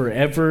Jacob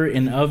forever,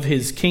 and of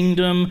his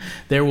kingdom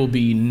there will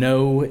be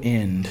no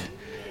end."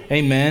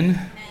 Amen?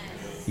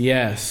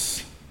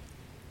 Yes.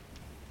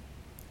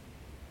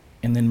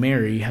 And then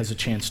Mary has a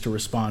chance to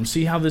respond.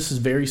 See how this is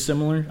very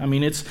similar? I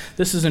mean,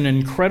 this is an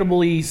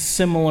incredibly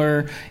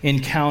similar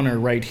encounter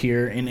right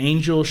here. An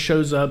angel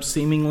shows up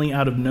seemingly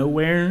out of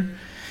nowhere.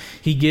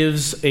 He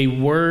gives a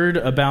word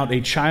about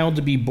a child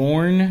to be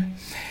born,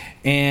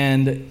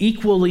 and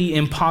equally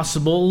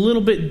impossible. A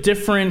little bit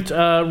different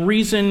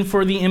reason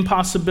for the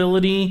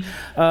impossibility,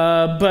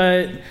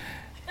 but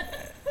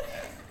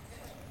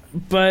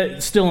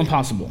still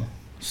impossible.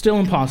 Still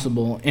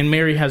impossible. And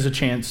Mary has a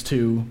chance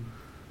to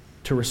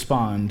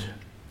respond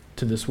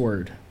to this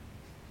word.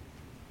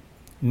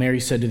 Mary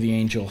said to the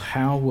angel,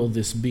 "How will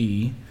this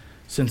be,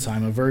 since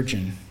I'm a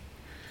virgin?"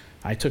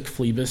 I took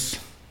Phlebas.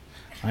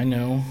 I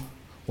know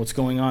what's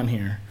going on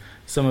here.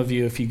 Some of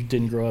you, if you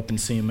didn't grow up in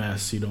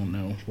CMS, you don't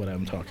know what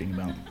I'm talking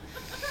about.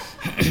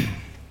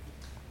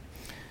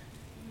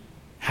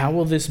 How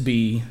will this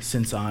be,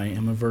 since I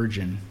am a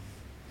virgin?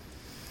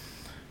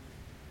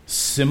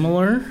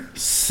 Similar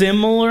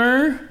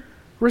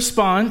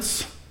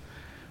response,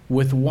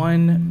 with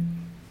one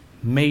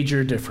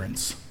major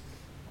difference.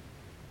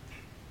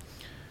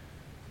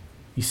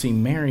 You see,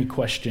 Mary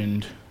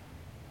questioned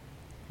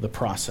the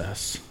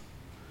process,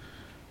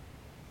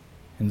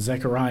 and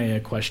Zechariah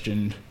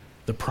questioned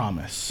the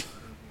promise.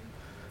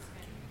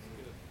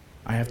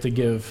 I have to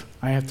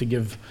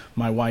give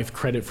my wife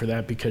credit for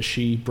that, because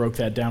she broke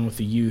that down with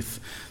the youth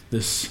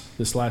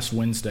this last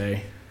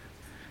Wednesday,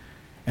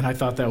 and I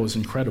thought that was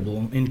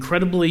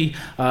incredibly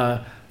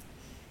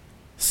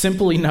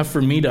simple enough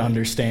for me to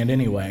understand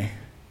anyway.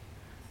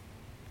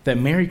 That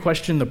Mary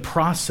questioned the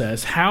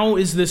process. How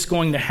is this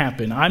going to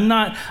happen? I'm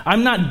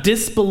not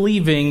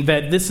disbelieving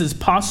that this is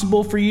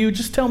possible for you.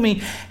 Just tell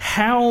me,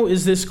 how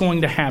is this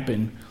going to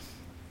happen?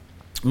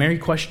 Mary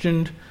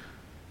questioned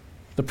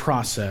the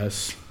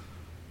process.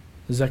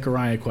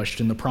 Zechariah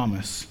questioned the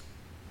promise.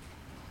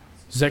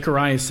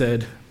 Zechariah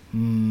said,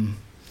 you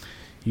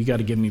got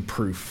to give me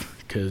proof,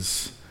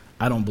 because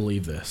I don't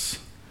believe this.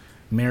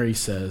 Mary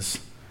says,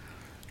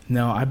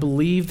 no, I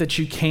believe that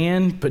you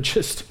can, but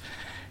just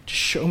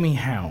show me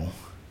how.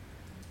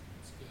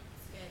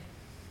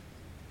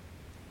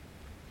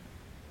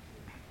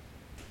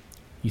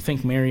 You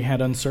think Mary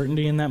had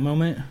uncertainty in that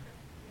moment?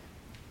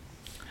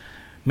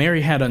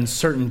 Mary had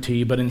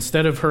uncertainty, but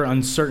instead of her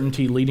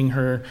uncertainty leading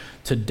her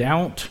to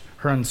doubt,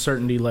 her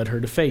uncertainty led her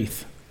to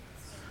faith.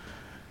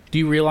 Do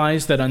you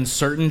realize that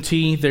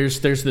uncertainty,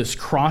 there's this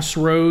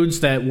crossroads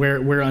that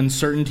where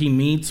uncertainty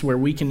meets, where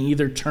we can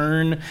either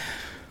turn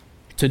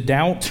to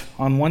doubt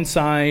on one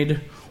side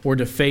or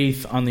to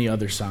faith on the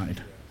other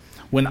side.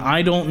 When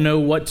I don't know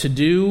what to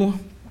do,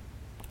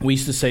 we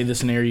used to say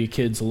this in area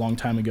kids a long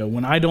time ago,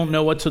 when I don't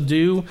know what to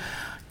do,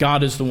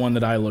 God is the one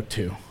that I look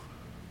to.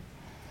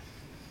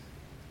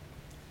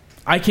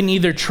 I can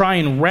either try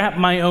and wrap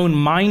my own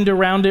mind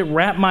around it,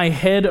 wrap my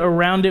head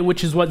around it,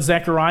 which is what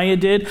Zechariah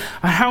did.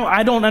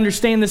 I don't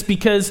understand this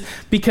because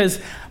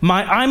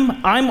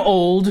I'm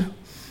old,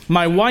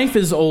 my wife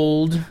is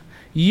old.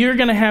 You're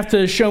going to have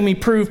to show me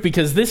proof,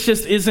 because this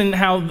just isn't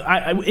how,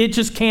 it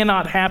just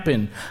cannot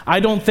happen. I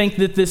don't think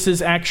that this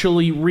is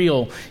actually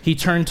real. He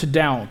turned to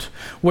doubt.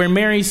 Where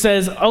Mary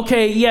says,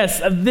 okay,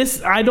 yes,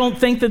 I don't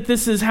think that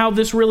this is how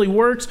this really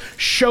works.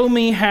 Show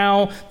me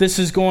how this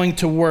is going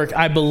to work.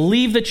 I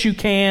believe that you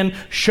can.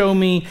 Show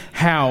me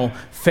how.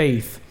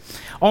 Faith.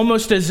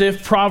 Almost as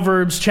if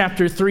Proverbs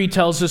chapter 3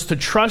 tells us to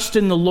trust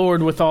in the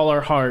Lord with all our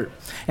heart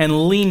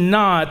and lean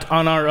not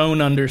on our own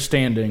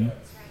understanding.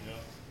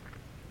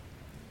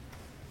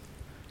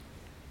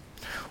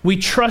 We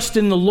trust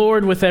in the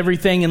Lord with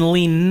everything and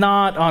lean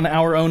not on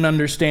our own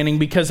understanding,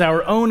 because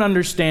our own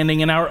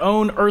understanding and our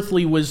own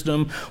earthly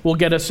wisdom will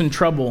get us in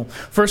trouble.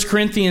 1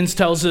 Corinthians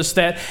tells us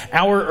that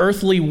our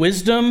earthly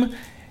wisdom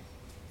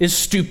is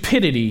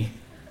stupidity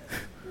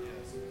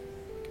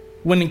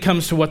when it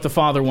comes to what the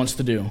Father wants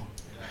to do.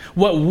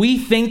 What we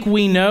think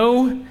we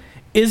know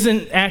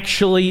isn't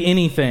actually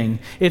anything.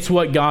 It's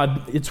what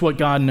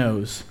God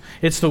knows.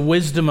 It's the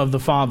wisdom of the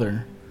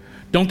Father.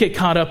 Don't get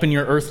caught up in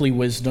your earthly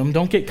wisdom.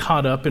 Don't get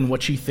caught up in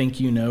what you think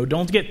you know.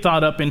 Don't get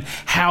caught up in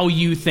how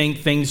you think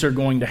things are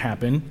going to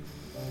happen.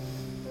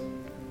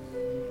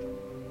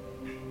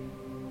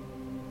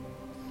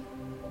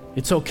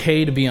 It's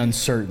okay to be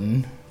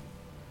uncertain.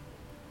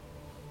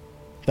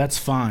 That's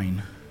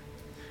fine.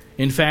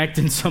 In fact,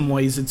 in some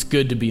ways, it's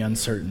good to be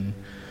uncertain.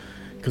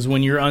 Because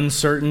when you're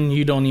uncertain,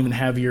 you don't even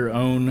have your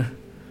own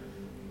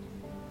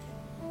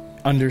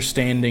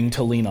understanding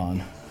to lean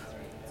on.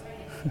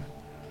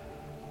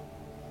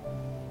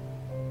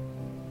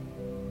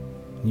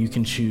 You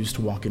can choose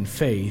to walk in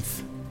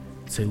faith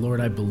and say,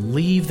 Lord, I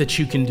believe that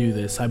you can do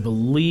this. I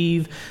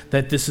believe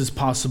that this is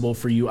possible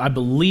for you. I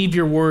believe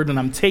your word, and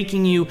I'm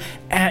taking you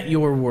at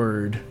your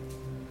word.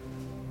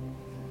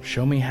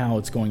 Show me how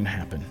it's going to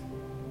happen.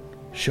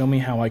 Show me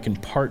how I can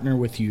partner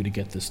with you to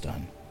get this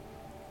done.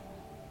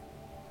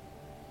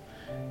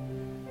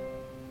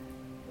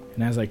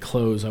 And as I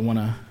close, I want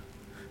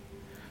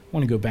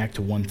to go back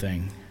to one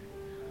thing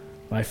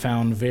that I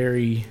found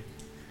very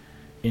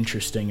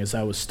interesting as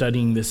I was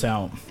studying this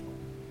out.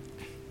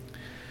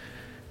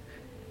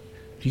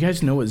 Do you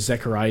guys know what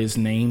Zechariah's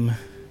name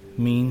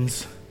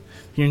means?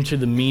 If you're into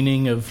the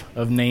meaning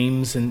of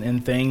names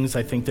and things,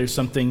 I think there's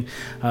something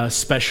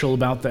special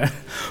about that,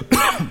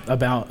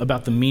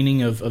 about the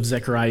meaning of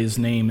Zechariah's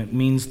name. It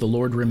means the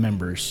Lord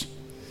remembers.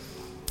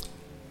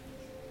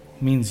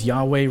 means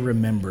Yahweh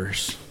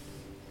remembers.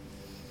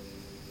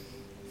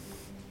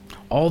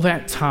 All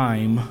that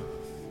time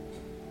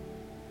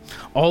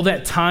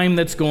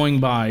that's going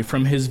by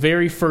from his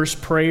very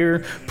first prayer,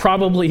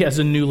 probably as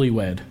a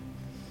newlywed,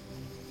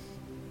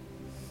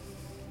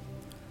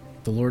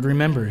 the Lord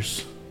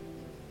remembers.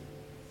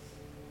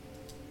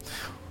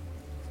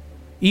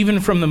 Even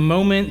from the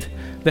moment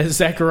that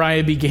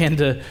Zechariah began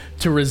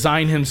to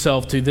resign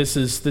himself to this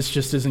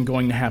just isn't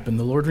going to happen,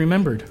 the Lord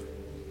remembered.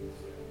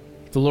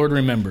 The Lord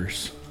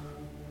remembers.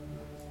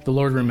 The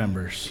Lord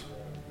remembers.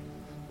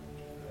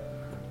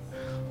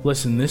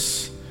 Listen,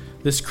 this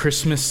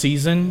Christmas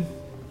season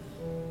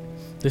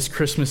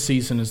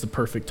is the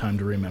perfect time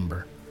to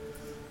remember.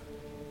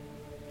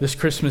 This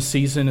Christmas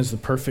season is the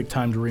perfect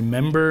time to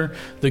remember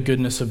the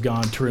goodness of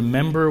God, to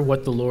remember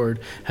what the Lord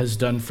has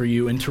done for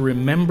you, and to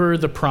remember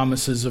the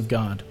promises of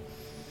God.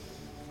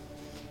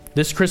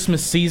 This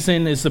Christmas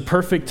season is the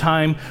perfect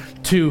time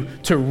to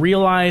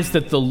realize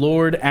that the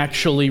Lord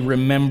actually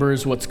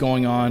remembers what's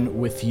going on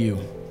with you.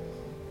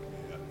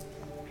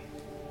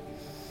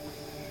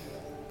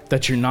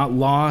 That you're not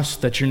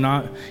lost,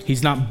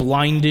 he's not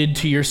blinded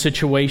to your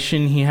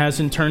situation. He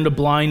hasn't turned a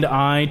blind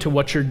eye to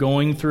what you're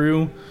going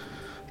through.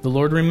 The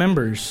Lord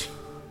remembers.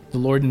 The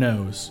Lord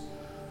knows.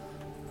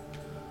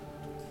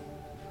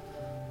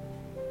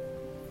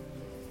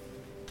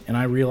 And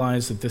I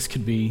realize that this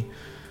could be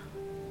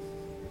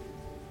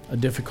a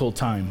difficult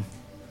time.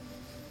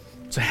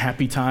 It's a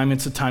happy time.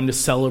 It's a time to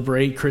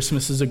celebrate.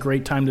 Christmas is a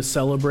great time to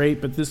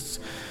celebrate, but this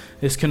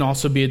can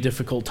also be a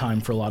difficult time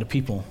for a lot of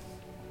people.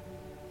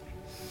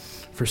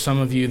 For some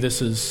of you,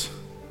 this is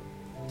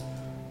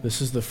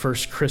the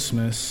first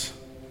Christmas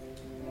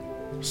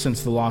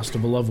since the loss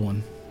of a loved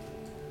one.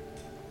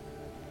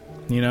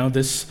 You know,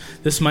 this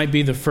might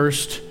be the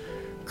first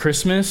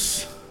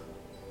Christmas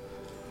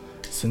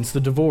since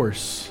the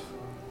divorce.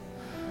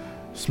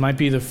 This might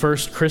be the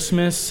first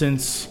Christmas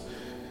since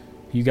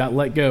you got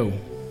let go.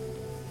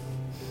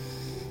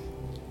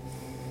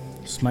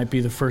 This might be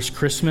the first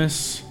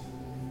Christmas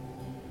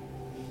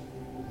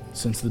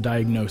since the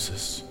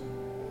diagnosis.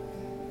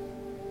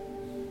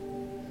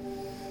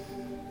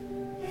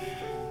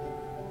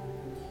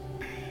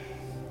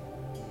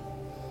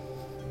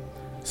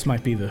 This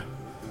might be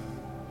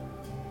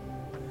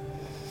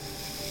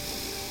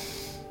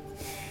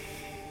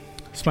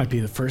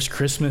the first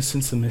Christmas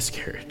since the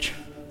miscarriage.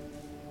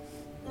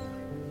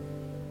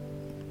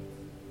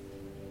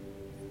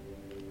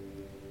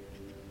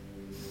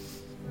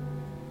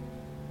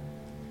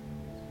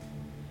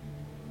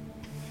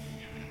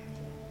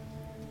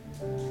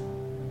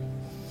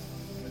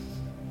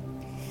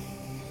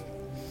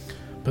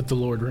 But the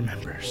Lord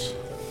remembers.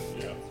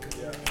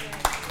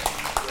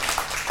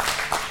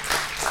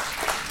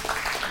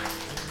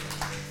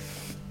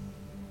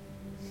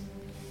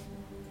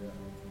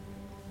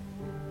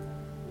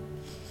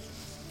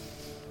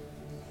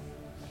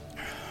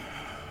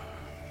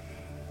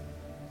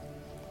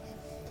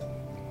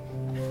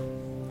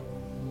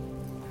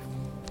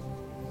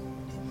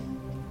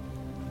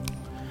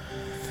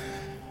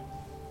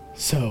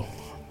 So,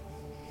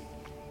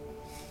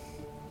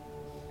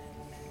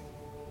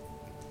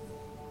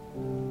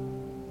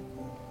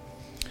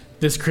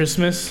 this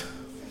Christmas,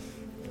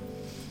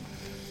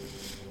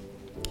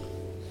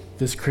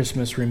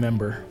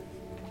 remember.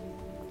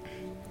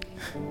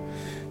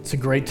 It's a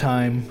great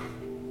time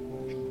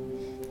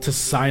to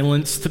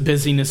silence the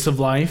busyness of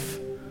life,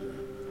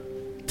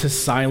 to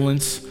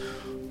silence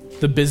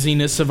the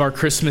busyness of our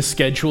Christmas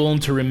schedule, and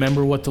to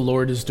remember what the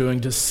Lord is doing,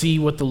 to see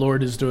what the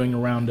Lord is doing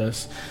around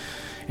us.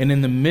 And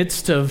in the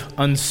midst of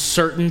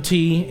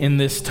uncertainty in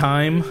this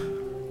time,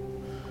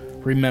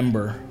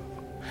 remember.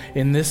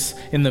 In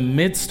the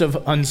midst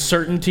of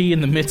uncertainty,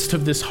 in the midst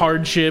of this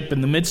hardship,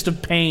 in the midst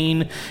of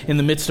pain, in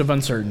the midst of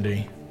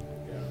uncertainty,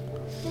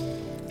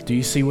 do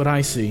you see what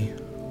I see?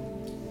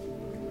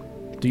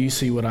 Do you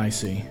see what I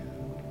see?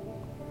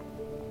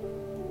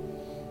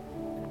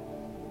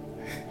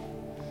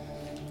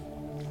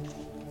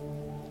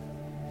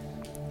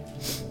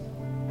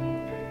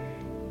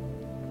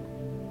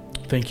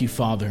 Thank you,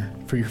 Father,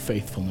 for your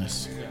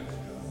faithfulness.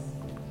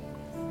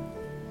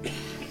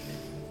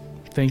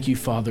 Thank you,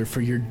 Father,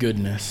 for your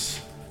goodness.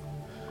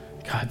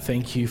 God,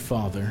 thank you,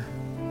 Father.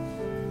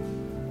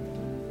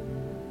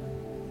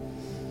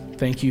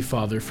 Thank you,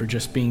 Father, for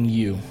just being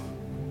you.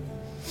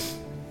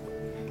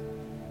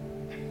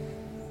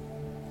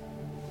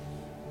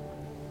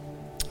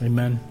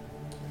 Amen.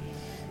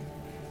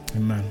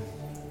 Amen.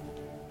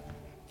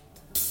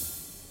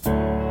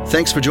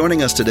 Thanks for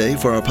joining us today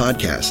for our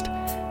podcast.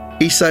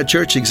 Eastside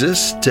Church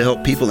exists to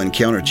help people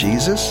encounter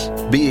Jesus,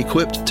 be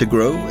equipped to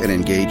grow, and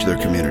engage their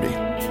community.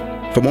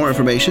 For more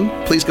information,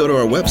 please go to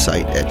our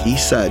website at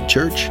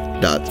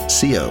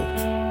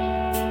eastsidechurch.co.